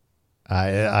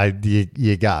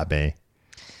 You got me.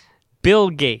 Bill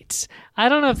Gates. I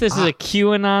don't know if this is a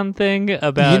QAnon thing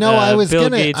about Bill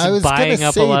Gates buying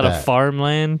up a lot of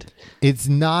farmland. It's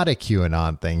not a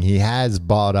QAnon thing. He has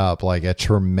bought up like a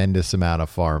tremendous amount of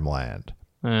farmland.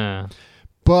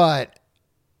 But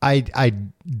I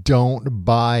don't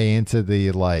buy into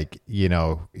the like, you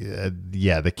know,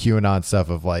 the QAnon stuff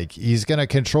of like, he's going to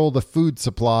control the food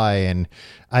supply. And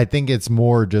I think it's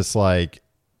more just like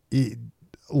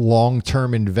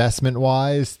long-term investment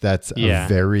wise, that's a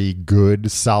very good,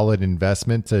 solid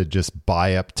investment to just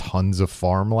buy up tons of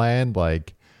farmland.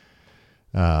 Like,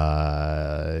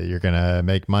 you're going to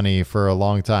make money for a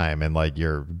long time. And like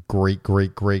your great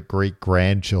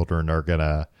grandchildren are going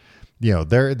to, you know,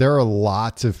 there are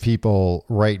lots of people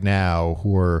right now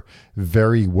who are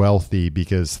very wealthy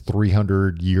because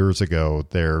 300 years ago,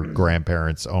 their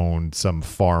grandparents owned some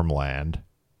farmland.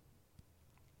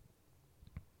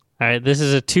 All right, this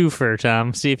is a twofer,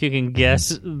 Tom. See if you can guess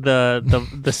the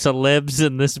celebs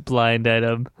in this blind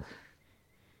item.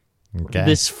 Okay.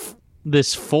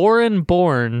 This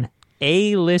foreign-born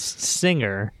A-list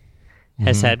singer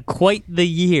has had quite the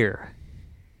year.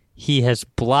 He has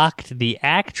blocked the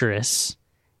actress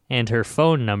and her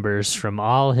phone numbers from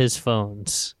all his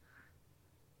phones.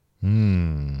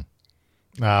 Oh,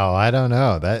 I don't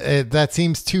know. That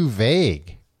seems too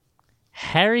vague.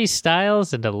 Harry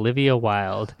Styles and Olivia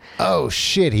Wilde. Oh,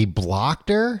 shit. He blocked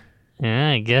her?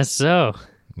 Yeah, I guess so.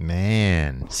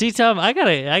 Man. See, Tom, I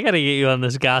gotta get you on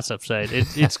this gossip site.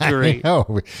 It's great.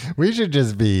 No, we should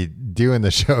just be doing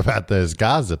the show about this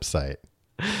gossip site.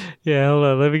 Yeah, hold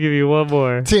on. Let me give you one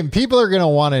more. Tim, people are going to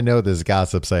want to know this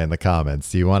gossip site in the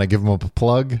comments. Do you want to give them a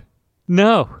plug?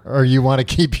 No. Or you want to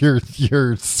keep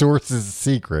your sources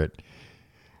secret?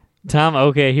 Tom,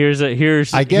 okay, here's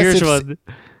one.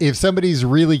 If somebody's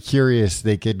really curious,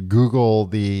 they could Google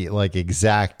the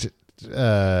exact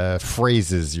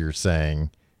phrases you're saying.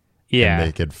 Yeah. And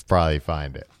they could probably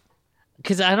find it.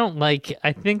 Because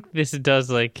I think this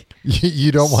does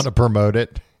You don't want to promote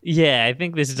it? Yeah, I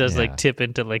think this does tip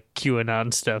into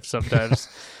QAnon stuff sometimes.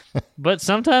 But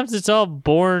sometimes it's all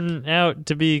borne out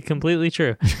to be completely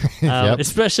true. Yep.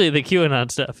 Especially the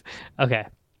QAnon stuff. Okay.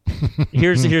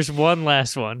 Here's one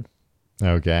last one.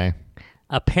 Okay.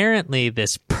 Apparently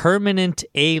this permanent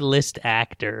A-list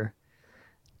actor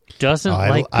doesn't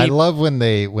I love when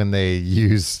they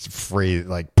use phrase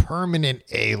like permanent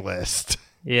A-list.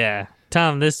 Yeah.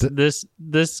 Tom, this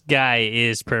guy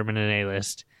is permanent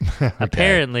A-list. Okay.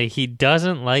 Apparently, he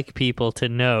doesn't like people to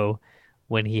know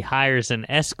when he hires an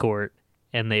escort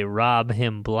and they rob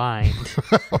him blind.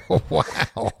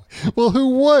 Wow. Well, who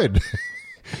would?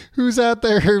 Who's out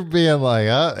there being like,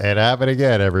 it happened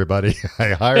again, everybody. I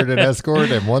hired an escort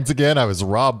and once again I was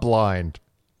robbed blind.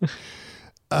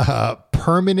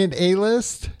 Permanent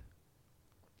A-list?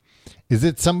 Is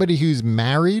it somebody who's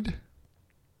married?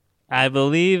 I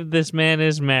believe this man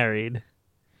is married.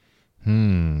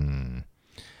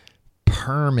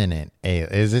 Permanent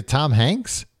A-list. Is it Tom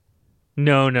Hanks?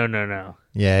 No.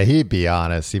 Yeah, he'd be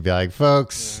honest. He'd be like,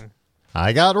 folks,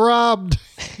 I got robbed.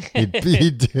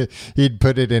 He'd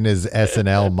put it in his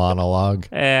SNL monologue.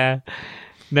 Yeah.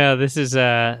 No, this is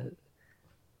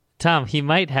Tom, he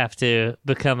might have to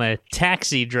become a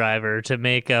taxi driver to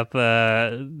make up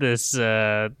this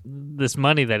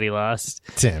money that he lost.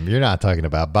 Tim, you're not talking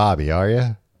about Bobby, are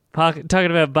you? Talking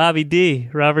about Bobby D,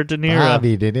 Robert De Niro.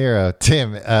 Bobby De Niro.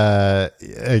 Tim,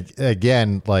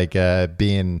 again,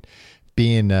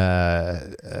 being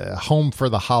home for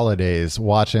the holidays,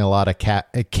 watching a lot of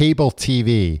cable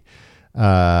TV.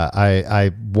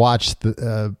 I watched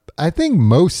I think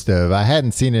most of, I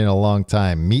hadn't seen it in a long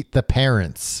time, Meet the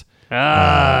Parents.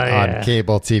 On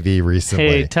cable TV recently.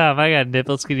 Hey, Tom, I got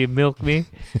nipples. Can you milk me?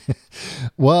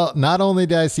 Well, not only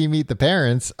did I see Meet the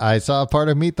Parents, I saw a part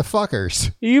of Meet the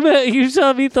Fuckers. You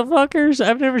saw Meet the Fuckers?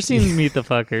 I've never seen Meet the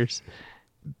Fuckers.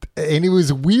 And it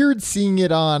was weird seeing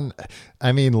it on.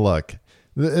 I mean, look,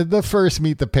 the first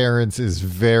Meet the Parents is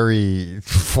very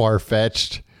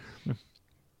far-fetched.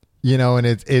 You know, and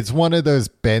it's one of those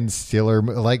Ben Stiller,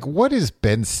 what is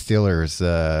Ben Stiller's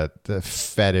the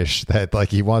fetish that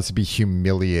he wants to be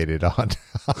humiliated on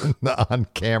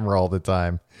camera all the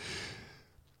time?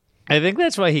 I think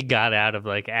that's why he got out of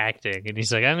acting, and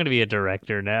he's like, I'm going to be a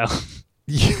director now.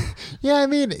 Yeah, I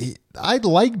mean, I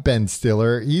like Ben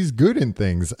Stiller. He's good in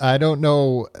things. I don't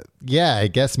know. Yeah, I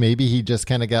guess maybe he just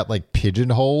kind of got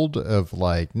pigeonholed of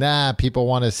nah, people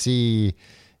want to see,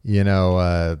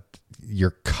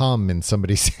 your cum in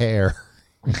somebody's hair.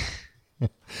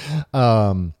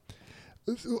 A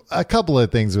couple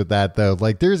of things with that though.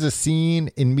 There's a scene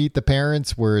in Meet the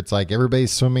Parents where it's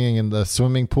everybody's swimming in the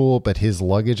swimming pool, but his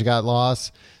luggage got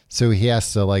lost, so he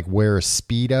has to wear a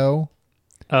Speedo.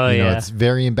 Oh, yeah. It's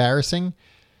very embarrassing.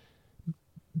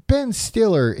 Ben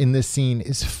Stiller in this scene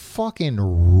is fucking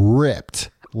ripped.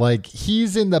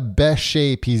 He's in the best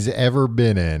shape he's ever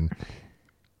been in.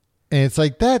 And it's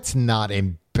that's not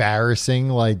embarrassing.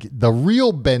 The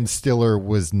real Ben Stiller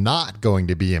was not going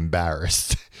to be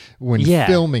embarrassed when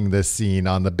filming this scene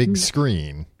on the big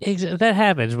screen. That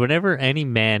happens whenever any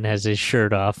man has his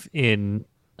shirt off in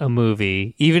a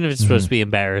movie, even if it's supposed to be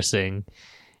embarrassing.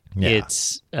 Yeah.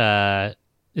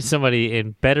 It's somebody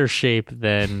in better shape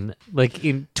than,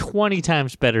 in 20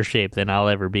 times better shape than I'll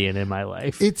ever be in my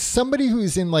life. It's somebody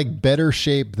who's in better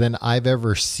shape than I've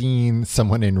ever seen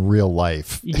someone in real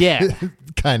life. Yeah.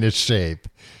 Kind of shape.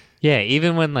 Yeah,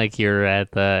 even when you're at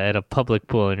a public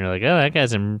pool and you're like, oh, that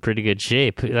guy's in pretty good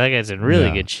shape. That guy's in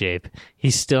really good shape.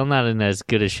 He's still not in as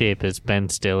good a shape as Ben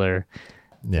Stiller.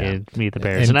 Yeah. Meet the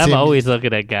Parents. And I'm Tim, always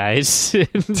looking at guys. Tim,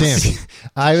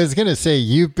 I was going to say,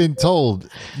 you've been told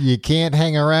you can't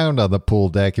hang around on the pool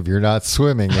deck if you're not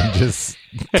swimming and just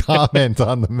comment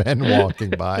on the men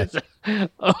walking by.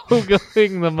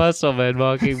 Going the muscle men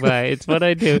walking by. It's what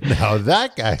I do. Now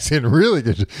that guy's in really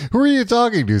good shape. Who are you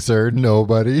talking to, sir?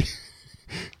 Nobody.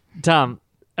 Tom,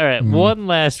 all right, one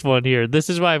last one here. This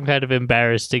is why I'm kind of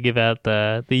embarrassed to give out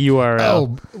the URL.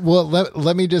 Oh, well,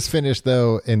 let me just finish,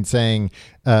 though, in saying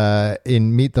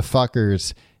in Meet the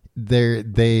Fuckers,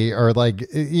 they are like,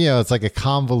 it's like a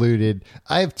convoluted.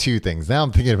 I have two things. Now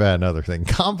I'm thinking about another thing.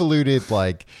 Convoluted,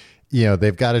 like,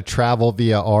 they've got to travel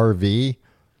via RV,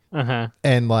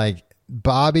 and like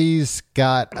Bobby's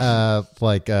got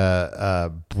like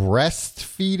a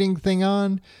breastfeeding thing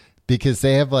on because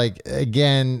they have like,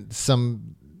 again,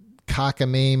 some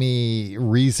cockamamie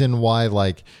reason why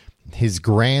like his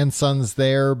grandson's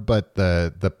there, but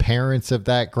the parents of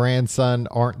that grandson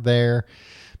aren't there.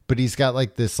 But he's got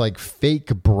like this like fake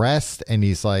breast, and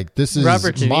he's like, this is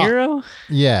Robert De Niro?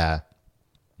 Yeah.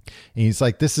 And he's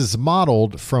like, this is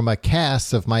modeled from a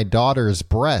cast of my daughter's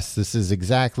breast. This is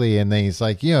exactly. And then he's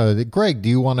like, Greg, do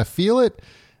you want to feel it?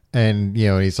 And,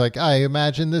 he's like, I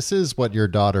imagine this is what your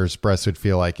daughter's breast would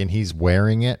feel like. And he's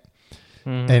wearing it.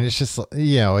 And it's just,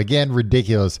 again,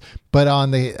 ridiculous. But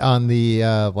on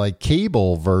the like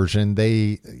cable version,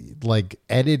 they like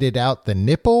edited out the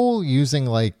nipple using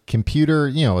like computer,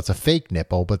 it's a fake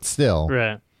nipple, but still.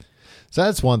 Right. So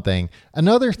that's one thing.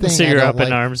 Another thing. So you're up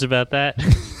in arms about that?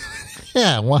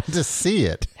 Yeah, I wanted to see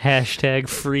it. Hashtag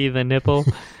free the nipple.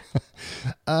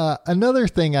 Another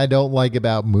thing I don't like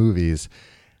about movies,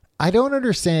 I don't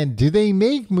understand. Do they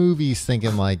make movies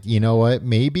thinking like, you know what,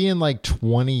 maybe in like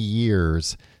 20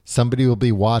 years, somebody will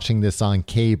be watching this on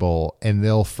cable and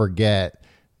they'll forget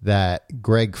that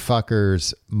Greg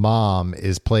Fucker's mom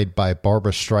is played by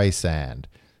Barbara Streisand.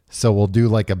 So we'll do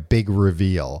like a big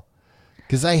reveal.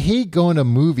 Because I hate going to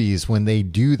movies when they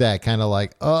do that kind of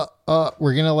like,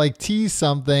 we're going to like tease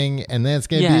something and then it's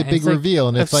going to be a big reveal.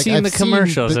 And it's I've seen the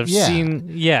commercials. I've seen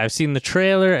the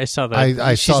trailer. I saw the,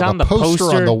 I saw the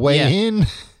poster on the way in.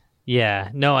 Yeah.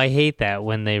 No, I hate that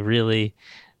when they really,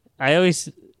 I always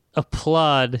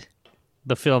applaud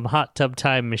the film Hot Tub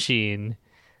Time Machine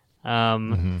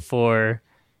for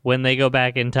when they go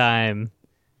back in time.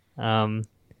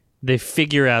 They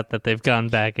figure out that they've gone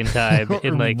back in time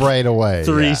in like right away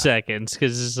 3 seconds,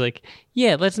 because it's like,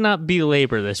 let's not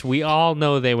belabor this. We all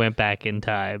know they went back in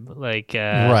time. Like,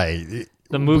 right.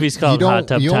 The movie's called Hot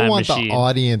Tub Time Machine. You don't want the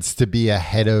audience to be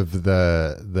ahead of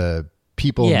the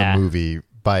people in the movie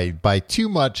by too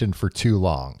much and for too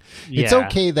long. It's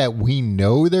okay that we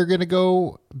know they're going to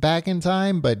go back in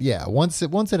time, but once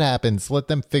it happens, let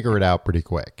them figure it out pretty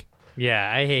quick.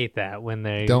 Yeah, I hate that when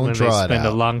they spend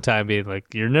a long time being like,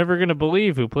 you're never going to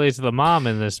believe who plays the mom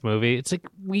in this movie. It's like,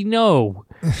 we know.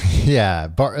 Yeah,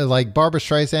 like Barbara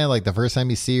Streisand, like the first time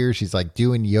you see her, she's like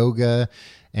doing yoga,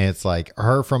 and it's like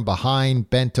her from behind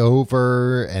bent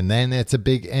over, and then it's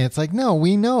like, no,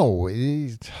 we know.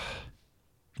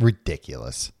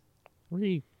 Ridiculous.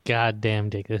 Really goddamn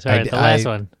ridiculous. All right, the last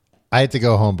one. I had to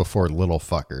go home before Little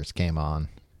Fuckers came on.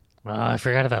 Oh, I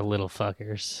forgot about Little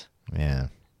Fuckers. Yeah.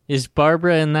 Is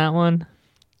Barbara in that one?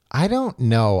 I don't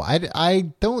know.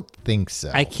 I don't think so.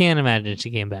 I can't imagine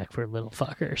she came back for Little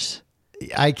Fuckers.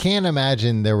 I can't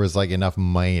imagine there was like enough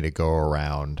money to go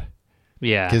around.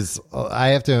 Yeah. Because I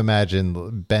have to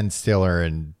imagine Ben Stiller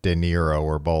and De Niro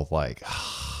were both like...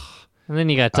 And then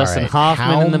you got Dustin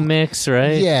Hoffman in the mix,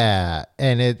 right? Yeah.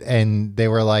 And they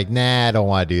were like, nah, I don't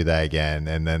want to do that again.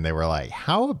 And then they were like,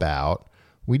 how about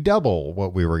we double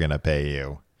what we were going to pay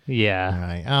you?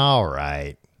 Yeah. Like, all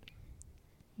right.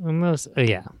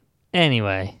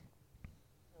 Anyway,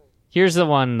 here's the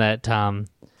one that, Tom,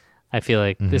 I feel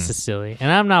like this is silly.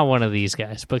 And I'm not one of these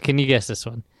guys, but can you guess this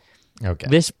one? Okay.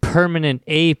 This permanent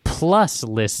A+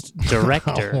 list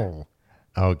director.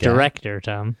 Okay. Director,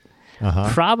 Tom.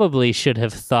 Probably should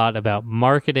have thought about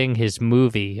marketing his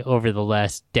movie over the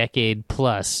last decade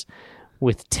plus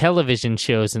with television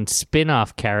shows and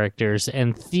spin-off characters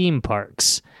and theme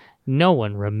parks. No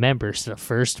one remembers the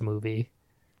first movie.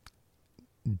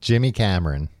 Jimmy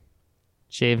Cameron.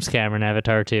 James Cameron,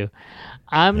 Avatar 2.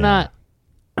 I'm not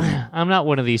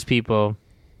one of these people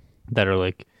that are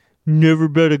like, never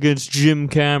bet against Jim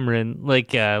Cameron.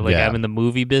 I'm in the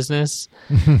movie business.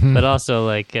 But also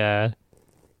like a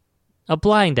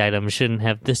blind item shouldn't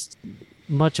have this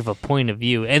much of a point of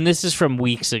view. And this is from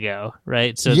weeks ago,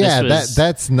 right? So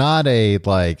that's not a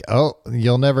like, oh,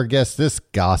 you'll never guess this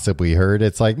gossip we heard.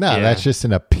 It's like, no, that's just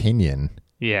an opinion.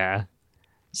 Yeah.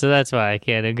 So that's why I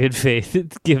can't in good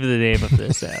faith give the name of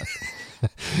this out.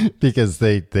 Because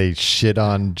they shit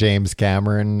on James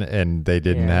Cameron and they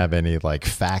didn't have any like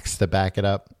facts to back it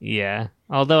up. Yeah.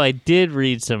 Although I did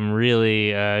read some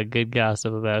really good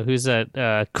gossip about who's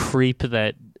that creep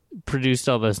that produced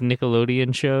all those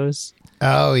Nickelodeon shows.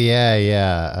 Oh,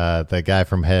 yeah. The guy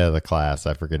from Head of the Class.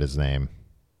 I forget his name.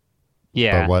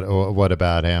 Yeah. But what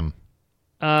about him?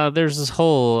 There's this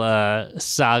whole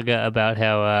saga about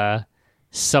how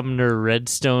Sumner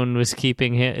Redstone was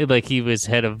keeping him, like he was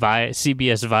head of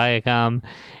CBS Viacom,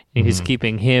 He's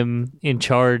keeping him in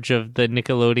charge of the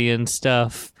Nickelodeon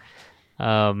stuff.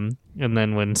 And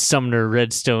then when Sumner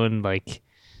Redstone, like,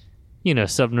 you know,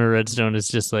 Sumner Redstone is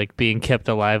just like being kept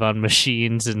alive on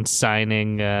machines and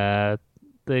signing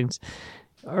things.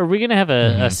 Are we going to have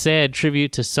a sad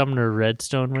tribute to Sumner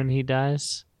Redstone when he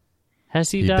dies?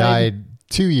 Has he died? He died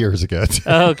 2 years ago.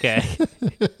 Okay.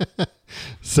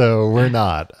 So we're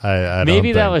not. I Maybe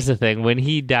don't that think. was the thing. When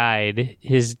he died,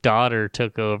 his daughter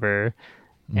took over,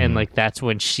 and like that's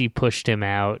when she pushed him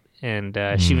out, and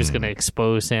she was going to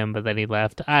expose him, but then he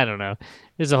left. I don't know.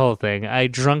 There's a whole thing. I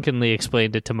drunkenly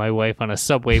explained it to my wife on a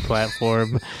subway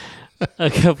platform a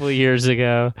couple of years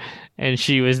ago, and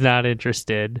she was not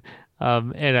interested.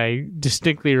 And I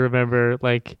distinctly remember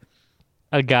like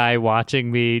a guy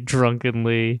watching me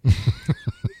drunkenly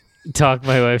talk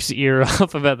my wife's ear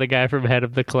off about the guy from Head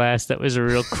of the Class that was a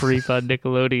real creep on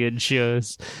Nickelodeon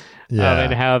shows. Yeah.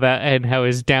 And how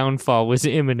his downfall was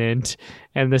imminent,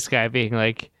 and this guy being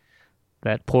like,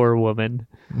 that poor woman.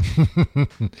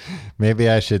 Maybe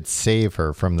I should save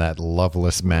her from that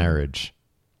loveless marriage.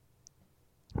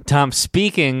 Tom,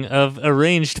 speaking of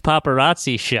arranged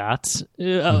paparazzi shots,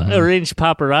 arranged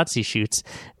paparazzi shoots,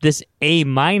 this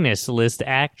A-minus list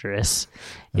actress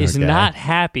is not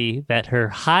happy that her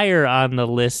higher on the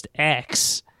list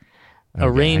ex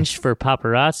arranged for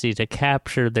paparazzi to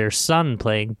capture their son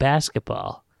playing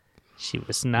basketball. She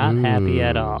was not happy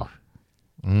at all.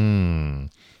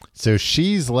 So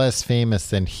she's less famous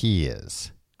than he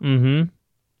is. Mm-hmm.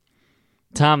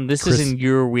 Tom, this is in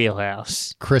your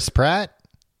wheelhouse. Chris Pratt?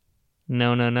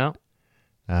 No.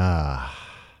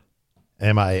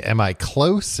 Am I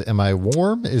close? Am I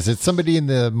warm? Is it somebody in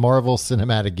the Marvel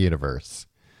Cinematic Universe?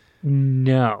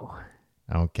 No.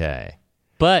 Okay.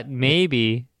 But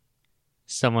maybe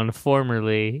someone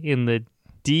formerly in the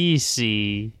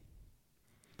DC.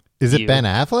 Is it Ben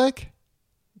Affleck?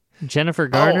 Jennifer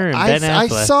Garner and Ben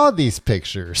Affleck. I saw these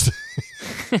pictures.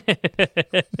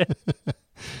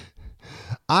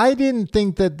 I didn't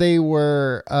think that they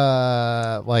were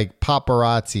like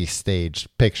paparazzi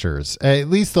staged pictures. At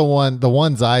least the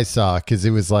ones I saw, because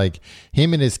it was like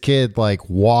him and his kid like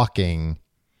walking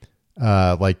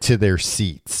like to their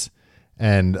seats.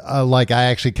 And like I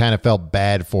actually kind of felt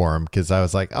bad for him, because I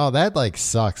was like, oh, that like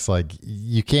sucks. Like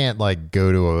you can't like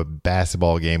go to a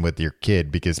basketball game with your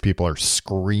kid because people are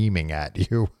screaming at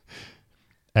you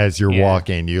as you're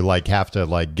walking. You like have to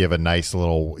like give a nice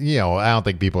little, you know, I don't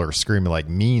think people are screaming like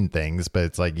mean things, but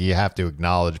it's like you have to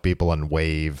acknowledge people and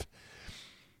wave.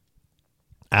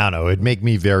 I don't know. It'd make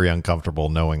me very uncomfortable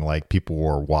knowing like people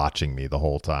were watching me the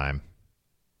whole time.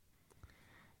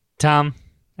 Tom,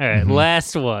 all right,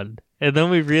 last one. And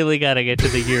then we really got to get to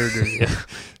the year review.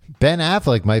 Ben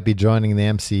Affleck might be joining the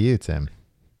MCU, Tim.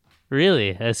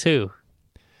 Really? As who?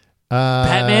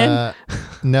 Batman?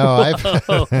 No,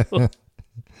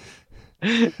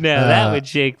 Now that would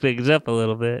shake things up a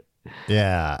little bit.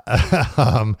 Yeah.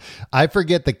 I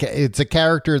forget it's a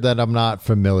character that I'm not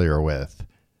familiar with.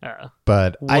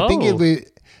 But I think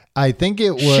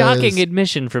it was shocking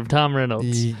admission from Tom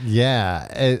Reynolds.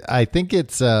 Yeah. I think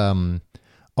it's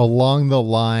along the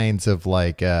lines of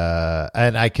like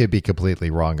and I could be completely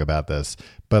wrong about this,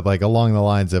 but like along the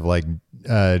lines of like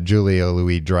Julia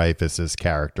Louis-Dreyfus's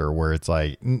character, where it's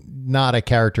like not a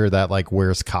character that like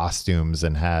wears costumes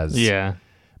and has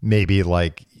maybe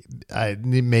like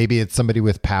maybe it's somebody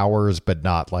with powers but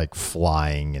not like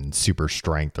flying and super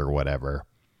strength or whatever.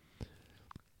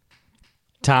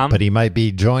 Tom, but he might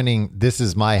be joining. This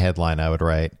is my headline I would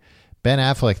write: Ben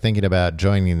Affleck thinking about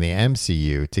joining the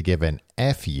MCU to give an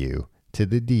FU to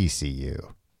the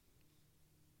DCU.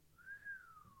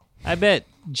 I bet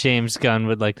James Gunn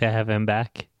would like to have him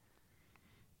back.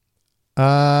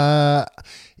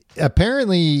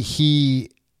 Apparently he,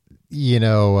 you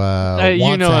know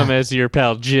him as your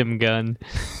pal Jim Gunn.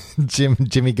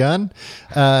 Jimmy Gunn.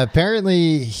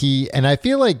 Apparently he, and I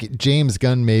feel like James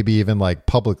Gunn maybe even like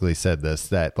publicly said this,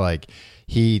 that like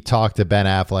he talked to Ben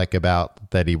Affleck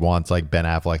about that he wants like Ben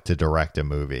Affleck to direct a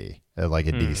movie, like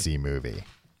a DC movie.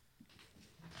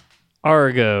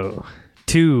 Argo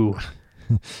 2.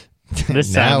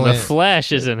 This time the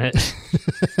Flash, isn't it?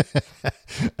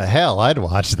 Hell, I'd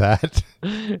watch that.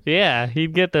 Yeah,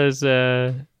 he'd get those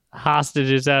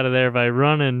hostages out of there by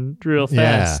running real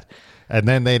fast. Yeah. And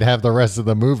then they'd have the rest of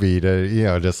the movie to, you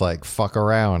know, just like fuck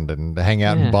around and hang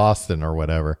out in Boston or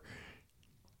whatever.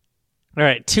 All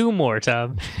right, 2 more,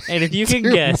 Tom. And if you can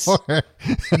guess,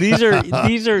 these are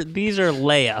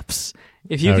layups.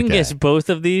 If you can guess both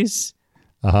of these,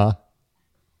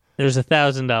 there's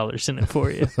 $1,000 in it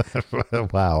for you.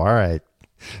 Wow! All right,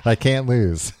 I can't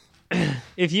lose.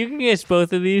 If you can guess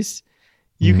both of these,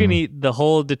 You can eat the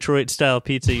whole Detroit style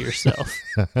pizza yourself.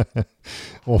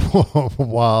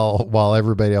 while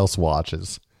everybody else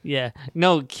watches. Yeah.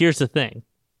 No, here's the thing.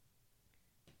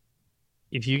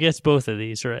 If you guess both of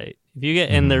these right, if you get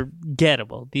and they're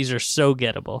gettable. These are so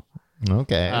gettable.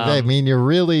 Okay. I mean, you're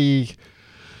really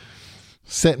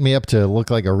setting me up to look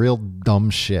like a real dumb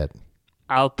shit.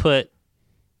 I'll put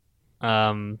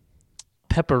pepperoni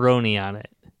on it.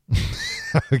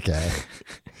 Okay.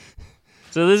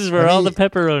 So this is where all the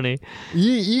pepperoni.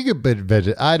 You could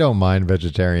put I don't mind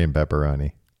vegetarian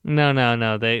pepperoni.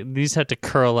 No. These have to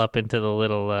curl up into the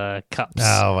little cups.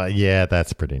 Oh, yeah,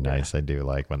 that's pretty nice. I do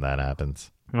like when that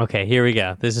happens. Okay, here we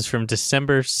go. This is from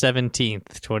December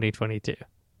 17th, 2022.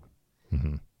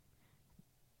 Mm-hmm.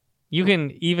 You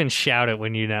can even shout it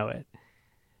when you know it.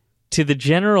 To the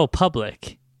general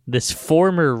public, this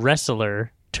former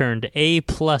wrestler turned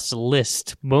A-plus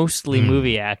list, mostly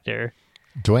movie actor.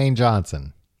 Dwayne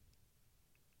Johnson.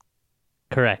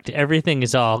 Correct. Everything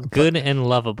is all good and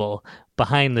lovable.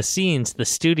 Behind the scenes, the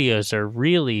studios are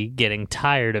really getting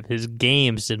tired of his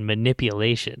games and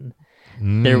manipulation.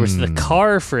 There was the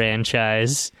car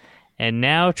franchise, and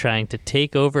now trying to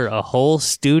take over a whole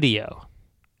studio.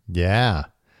 Yeah.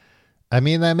 I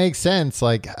mean, that makes sense.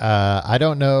 Like, I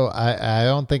don't know. I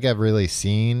don't think I've really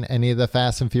seen any of the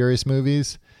Fast and Furious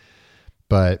movies,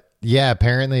 but yeah,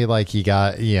 apparently, like, he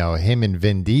got, him and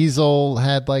Vin Diesel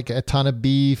had like a ton of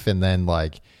beef, and then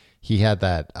like he had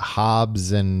that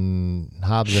Hobbs and Shaw.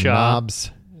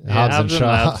 Hobbs and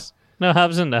Shaw. No,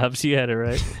 Hobbs and Nobbs. You had it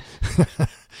right.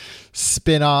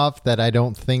 Spin-off that I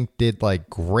don't think did like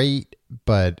great,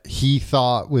 but he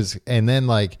thought was, and then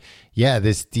like, yeah,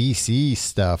 this DC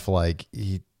stuff, like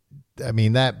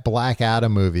that Black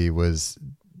Adam movie was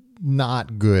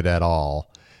not good at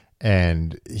all.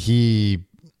 And he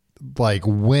like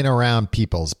went around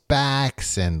people's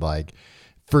backs and like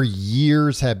for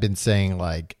years had been saying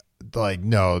like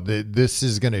no, this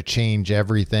is going to change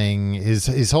everything.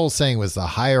 His whole saying was the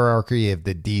hierarchy of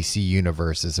the DC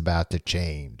universe is about to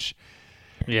change.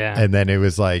 Yeah. And then it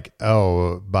was like,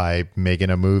 oh, by making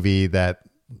a movie that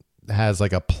has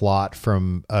like a plot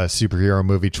from a superhero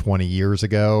movie 20 years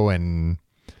ago and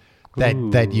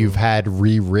that you've had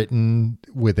rewritten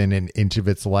within an inch of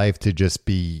its life to just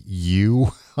be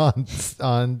you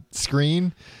on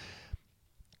screen.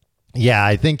 Yeah,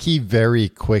 I think he very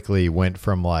quickly went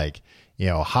from like,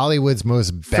 Hollywood's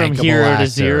most bankable from hero actor to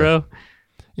zero.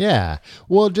 Yeah.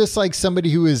 Well, just like somebody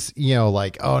who is,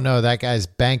 like, oh no, that guy's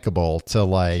bankable to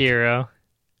like hero.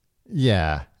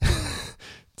 Yeah.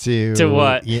 to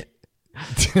what? Yeah,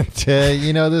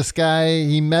 to this guy,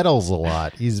 he meddles a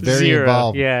lot. He's very zero.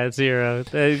 involved. Yeah, zero.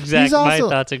 Exactly. My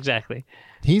thoughts exactly.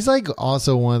 He's like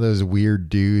also one of those weird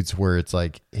dudes where it's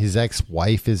like his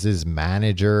ex-wife is his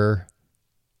manager.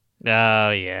 Oh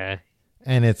yeah.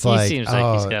 And it's he seems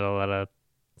like he's got a lot of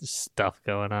stuff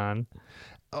going on.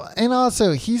 And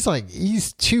also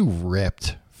he's too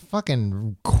ripped.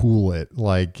 Fucking cool it,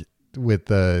 like with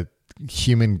the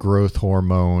human growth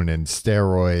hormone and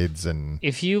steroids. And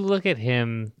if you look at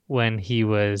him when he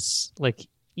was like,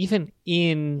 even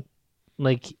in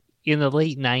like in the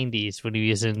late 90s when he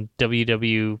was in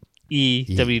WWE,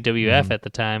 WWF at the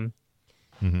time,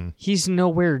 he's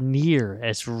nowhere near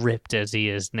as ripped as he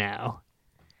is now.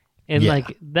 And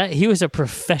like that, he was a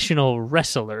professional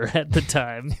wrestler at the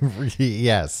time.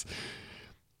 Yes.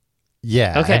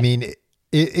 Yeah. Okay. I mean,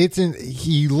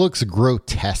 he looks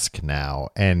grotesque now,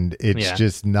 and it's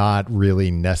just not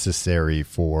really necessary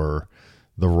for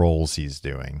the roles he's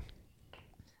doing.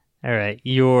 All right.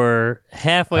 You're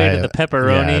halfway to the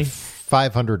pepperoni. Yeah,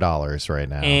 $500 right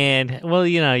now. And, well,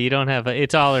 you don't have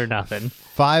it's all or nothing.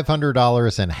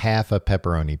 $500 and half a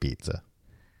pepperoni pizza.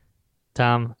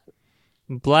 Tom,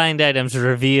 blind items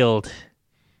revealed.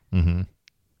 Mm-hmm.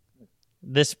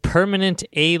 This permanent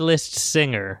A-list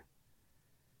singer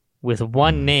with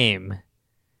one name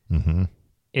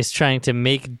is trying to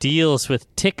make deals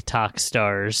with TikTok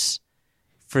stars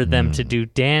for them to do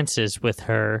dances with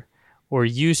her or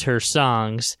use her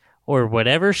songs or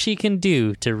whatever she can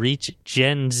do to reach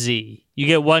Gen Z. You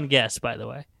get one guess, by the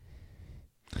way.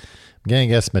 I'm going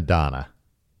to guess Madonna.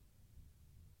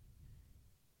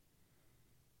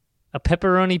 A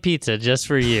pepperoni pizza just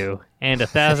for you and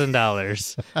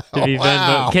 $1,000 to be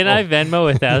Venmo. Can I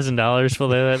Venmo $1,000? Will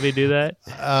they let me do that?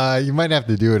 You might have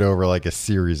to do it over like a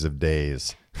series of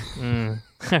days. All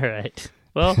right.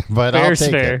 Well, but fair's I'll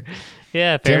take fair. it.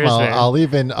 Yeah, fair Tim, is fair.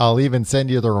 I'll even send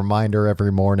you the reminder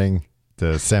every morning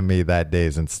to send me that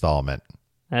day's installment.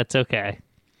 That's okay.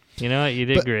 You know what? You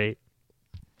did great.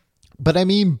 But I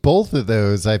mean, both of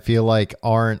those I feel like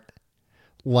aren't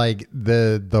like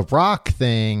the Rock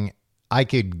thing. I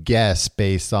could guess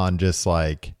based on just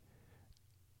like,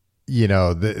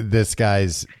 this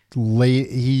guy's late.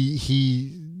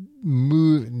 He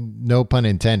moved, no pun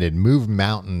intended, moved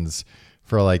mountains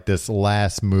for like this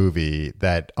last movie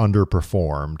that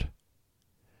underperformed.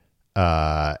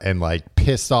 And like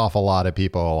pissed off a lot of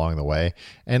people along the way.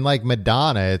 And like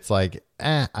Madonna, it's like,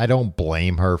 I don't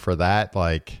blame her for that.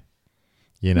 Like,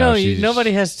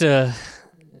 nobody has to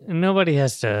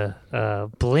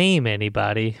blame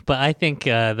anybody. But I think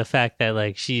the fact that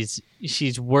like she's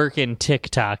working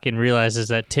TikTok and realizes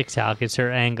that TikTok is her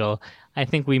angle, I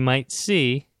think we might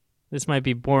see, this might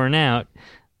be borne out,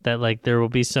 that like there will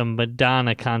be some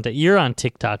Madonna content. You're on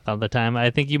TikTok all the time. I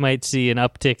think you might see an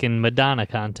uptick in Madonna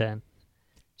content.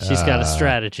 She's got a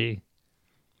strategy.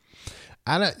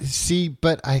 I don't see,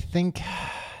 but I think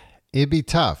it'd be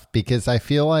tough because I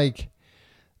feel like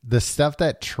the stuff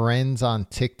that trends on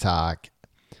TikTok,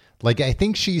 like I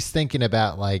think she's thinking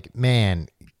about like, man,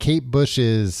 Kate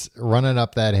Bush's Running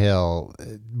Up That Hill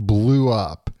blew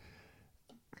up.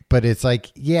 But it's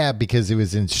like, yeah, because it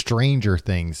was in Stranger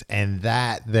Things, and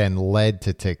that then led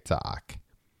to TikTok.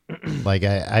 Like,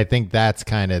 I think that's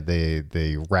kind of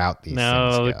the route these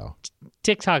things go.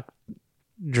 TikTok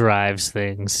drives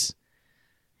things.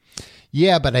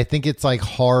 Yeah, but I think it's like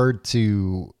hard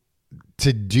to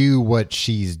do what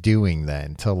she's doing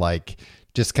then, to like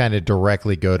just kind of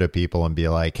directly go to people and be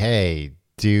like, hey,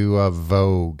 do a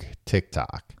Vogue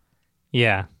TikTok.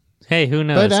 Yeah. Hey, who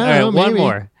knows? All right, one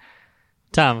more.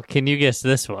 Tom, can you guess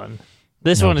this one?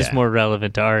 This one is more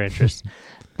relevant to our interest.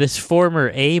 This former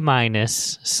A-/B+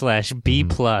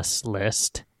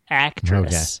 list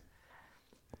actress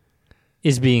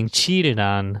is being cheated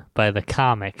on by the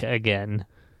comic again.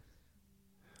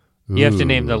 You have to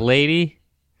name the lady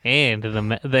and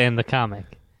the comic.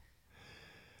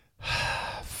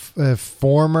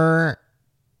 Former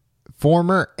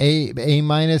A-B+?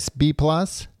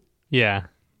 Yeah.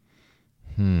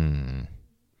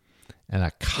 And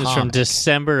a comic. It's from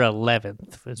December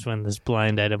 11th. Is when this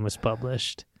blind item was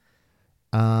published.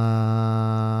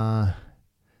 I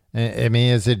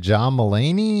mean, is it John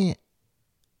Mulaney?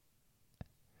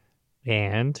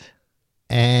 And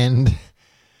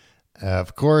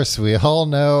of course, we all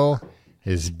know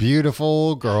his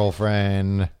beautiful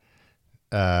girlfriend,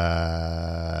 Mulaney.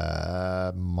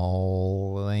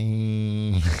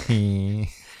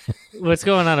 What's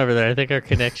going on over there? I think our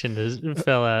connection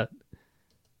fell out.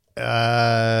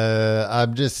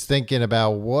 I'm just thinking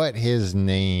about what his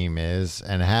name is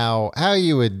and how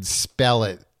you would spell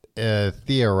it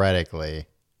theoretically.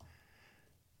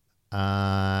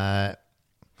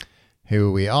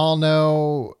 Who we all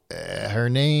know, her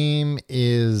name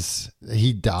is,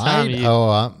 he died?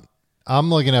 I'm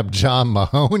looking up John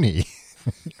Mahoney.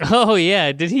 Oh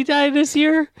yeah, did he die this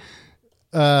year?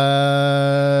 No,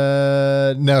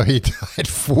 he died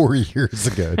 4 years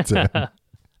ago, Tim.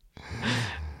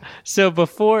 So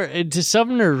before, to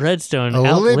Sumner Redstone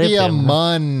Olivia outlived him.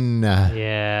 Munn.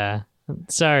 Yeah.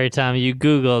 Sorry, Tom, you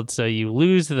Googled, so you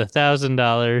lose the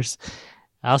 $1,000.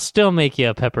 I'll still make you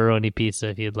a pepperoni pizza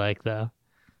if you'd like, though.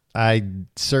 I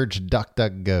searched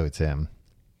DuckDuckGo, Tim.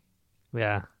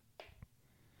 Yeah.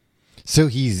 So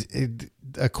he's,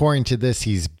 according to this,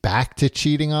 he's back to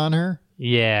cheating on her?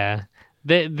 Yeah.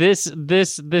 This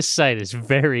site is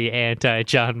very anti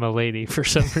John Mulaney for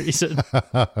some reason.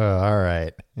 All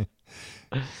right.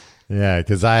 Yeah,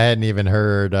 because I hadn't even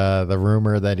heard the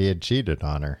rumor that he had cheated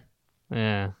on her.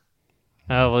 Yeah.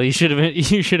 Oh well, you should have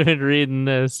been reading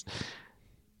this.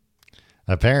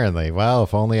 Apparently. Well,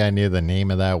 if only I knew the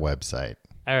name of that website.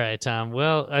 All right, Tom.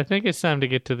 Well, I think it's time to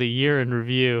get to the year in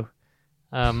review.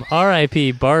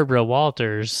 R.I.P. Barbara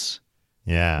Walters.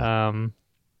 Yeah. And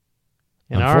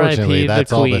unfortunately,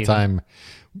 that's all Queen. the time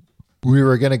we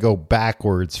were going to go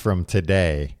backwards from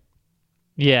today.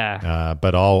 Yeah.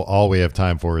 But all we have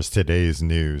time for is today's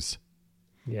news.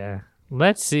 Yeah.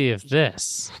 Let's see if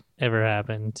this ever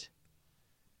happened.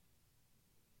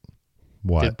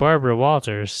 What? Did Barbara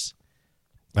Walters...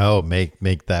 Oh, make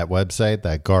that website,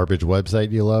 that garbage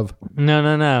website you love?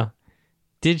 No.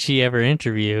 Did she ever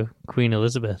interview Queen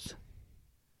Elizabeth?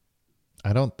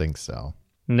 I don't think so.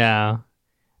 No.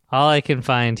 All I can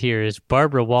find here is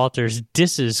Barbara Walters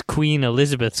disses Queen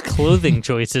Elizabeth's clothing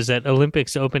choices at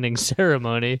Olympics opening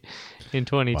ceremony in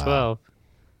 2012.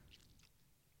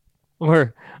 Wow.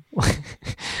 Or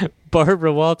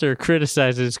Barbara Walters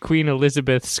criticizes Queen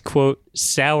Elizabeth's, quote,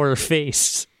 sour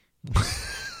face.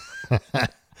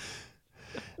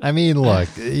 I mean, look,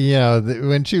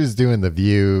 when she was doing The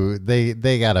View, they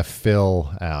got to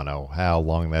fill, I don't know how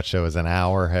long that show is, an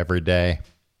hour every day.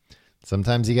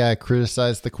 Sometimes you got to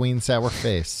criticize the Queen's sour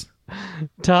face.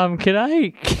 Tom, can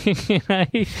I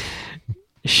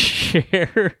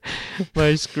share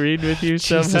my screen with you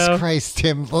somehow? Jesus Christ,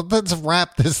 Tim. Let's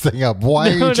wrap this thing up. Why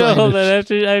are you No, trying hold to... on.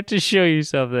 I have to show you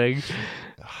something.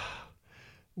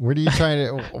 What are you trying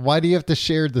to... Why do you have to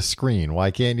share the screen?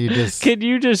 Why can't you just... Can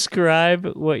you describe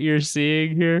what you're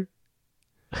seeing here?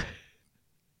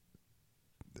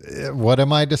 What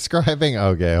am I describing?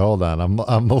 Okay, hold on.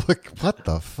 I'm look. What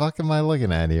the fuck am I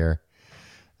looking at here?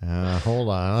 Hold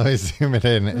on. Let me zoom it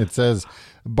in. It says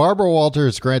Barbara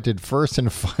Walters granted first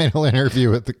and final interview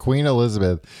with the Queen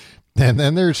Elizabeth, and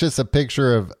then there's just a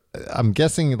picture of, I'm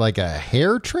guessing, like a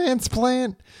hair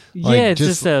transplant. Yeah, it's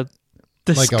just a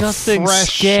disgusting, like a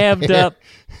fresh scabbed hair. up.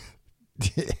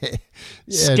 Yeah,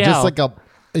 Scalp.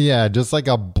 just like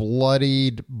a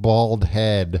bloodied bald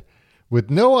head with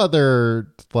no other,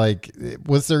 like,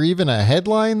 was there even a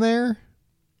headline there?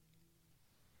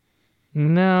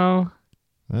 No.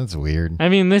 That's weird. I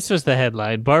mean, this was the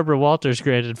headline. Barbara Walters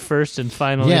granted first and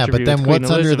final Yeah, interview but then with Queen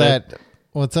what's Elizabeth. under that?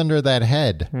 What's under that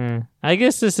head? I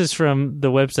guess this is from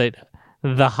the website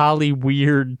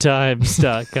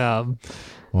thehollyweirdtimes.com.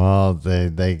 Well,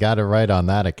 they got it right on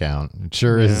that account. It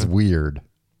sure is weird.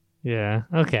 Yeah,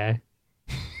 okay.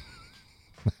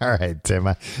 All right, Tim.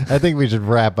 I think we should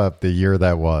wrap up the year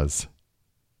that was.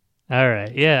 All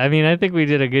right. Yeah, I mean, I think we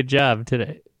did a good job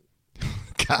today.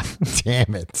 God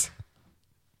damn it.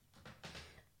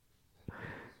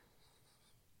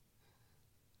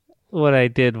 What I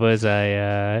did was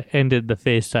I ended the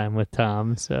FaceTime with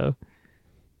Tom, so...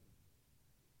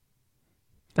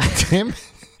 Tim,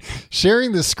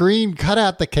 sharing the screen cut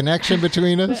out the connection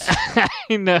between us. I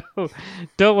know.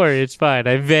 Don't worry, it's fine.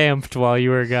 I vamped while you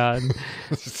were gone.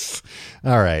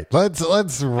 All right,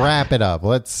 let's wrap it up.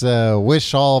 Let's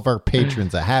wish all of our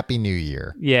patrons a happy new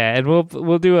year. Yeah, and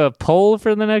we'll do a poll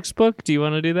for the next book. Do you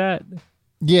want to do that?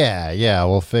 Yeah,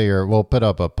 we'll put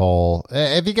up a poll.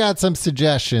 If you got some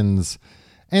suggestions,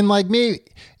 and like me,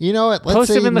 you know what? Let's Post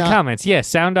say them in the comments. Yeah,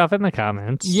 sound off in the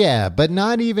comments. Yeah, but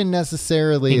not even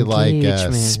necessarily like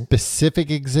specific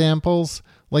examples.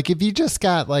 Like if you just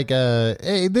got like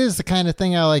hey, this is the kind of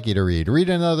thing I like you to read. Read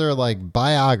another like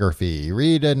biography.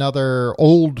 Read another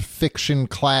old fiction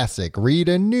classic. Read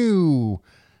a new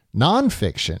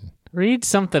nonfiction. Read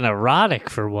something erotic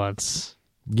for once.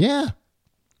 Yeah.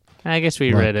 I guess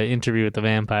we read an interview with the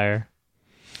vampire.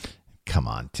 Come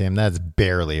on, Tim. That's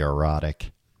barely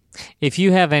erotic. If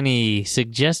you have any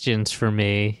suggestions for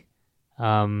me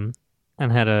on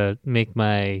how to make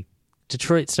my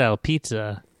Detroit-style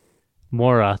pizza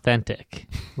more authentic,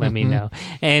 let me know.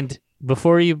 And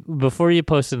before you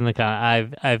post it in the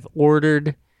comment, I've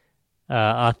ordered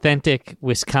authentic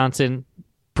Wisconsin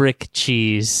brick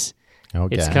cheese.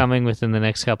 Okay. It's coming within the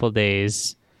next couple of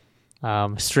days.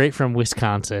 Straight from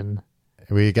Wisconsin.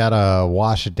 We gotta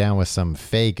wash it down with some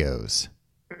Fagos.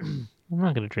 I'm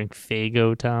not gonna drink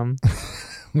Faygo, Tom.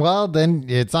 Well, then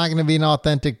it's not gonna be an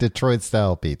authentic Detroit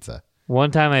style pizza.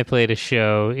 One time I played a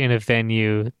show in a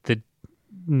venue the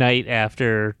night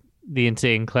after the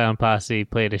Insane Clown Posse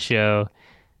played a show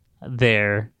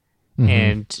there,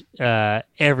 and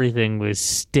everything was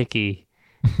sticky.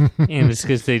 And it's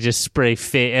because they just spray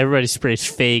everybody sprays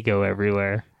Faygo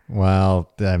everywhere.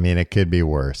 Well, I mean, it could be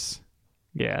worse.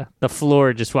 Yeah, the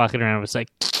floor just walking around was like...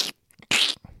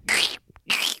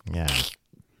 Yeah.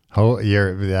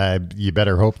 You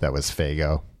better hope that was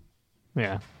Faygo.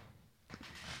 Yeah.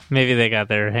 Maybe they got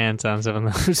their hands on some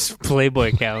of those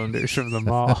Playboy calendars from the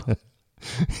mall.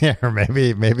 Yeah, or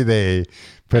maybe they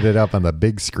put it up on the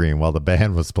big screen while the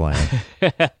band was playing.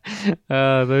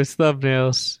 Those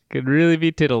thumbnails could really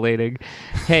be titillating.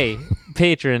 Hey,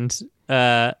 patrons,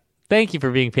 thank you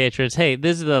for being patrons. Hey,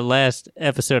 this is the last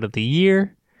episode of the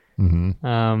year.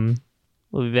 Mm-hmm.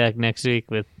 We'll be back next week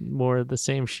with more of the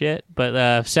same shit.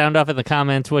 But sound off in the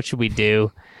comments. What should we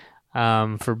do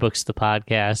for Books the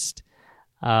Podcast?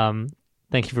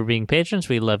 Thank you for being patrons.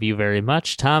 We love you very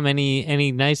much. Tom,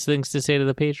 any nice things to say to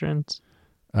the patrons?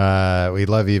 We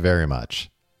love you very much.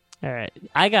 All right.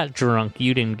 I got drunk.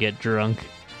 You didn't get drunk.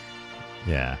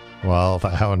 Yeah. Well,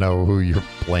 I don't know who you're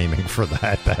blaming for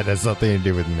that. That has nothing to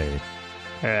do with me.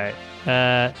 All right.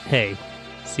 Hey,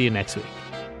 see you next week.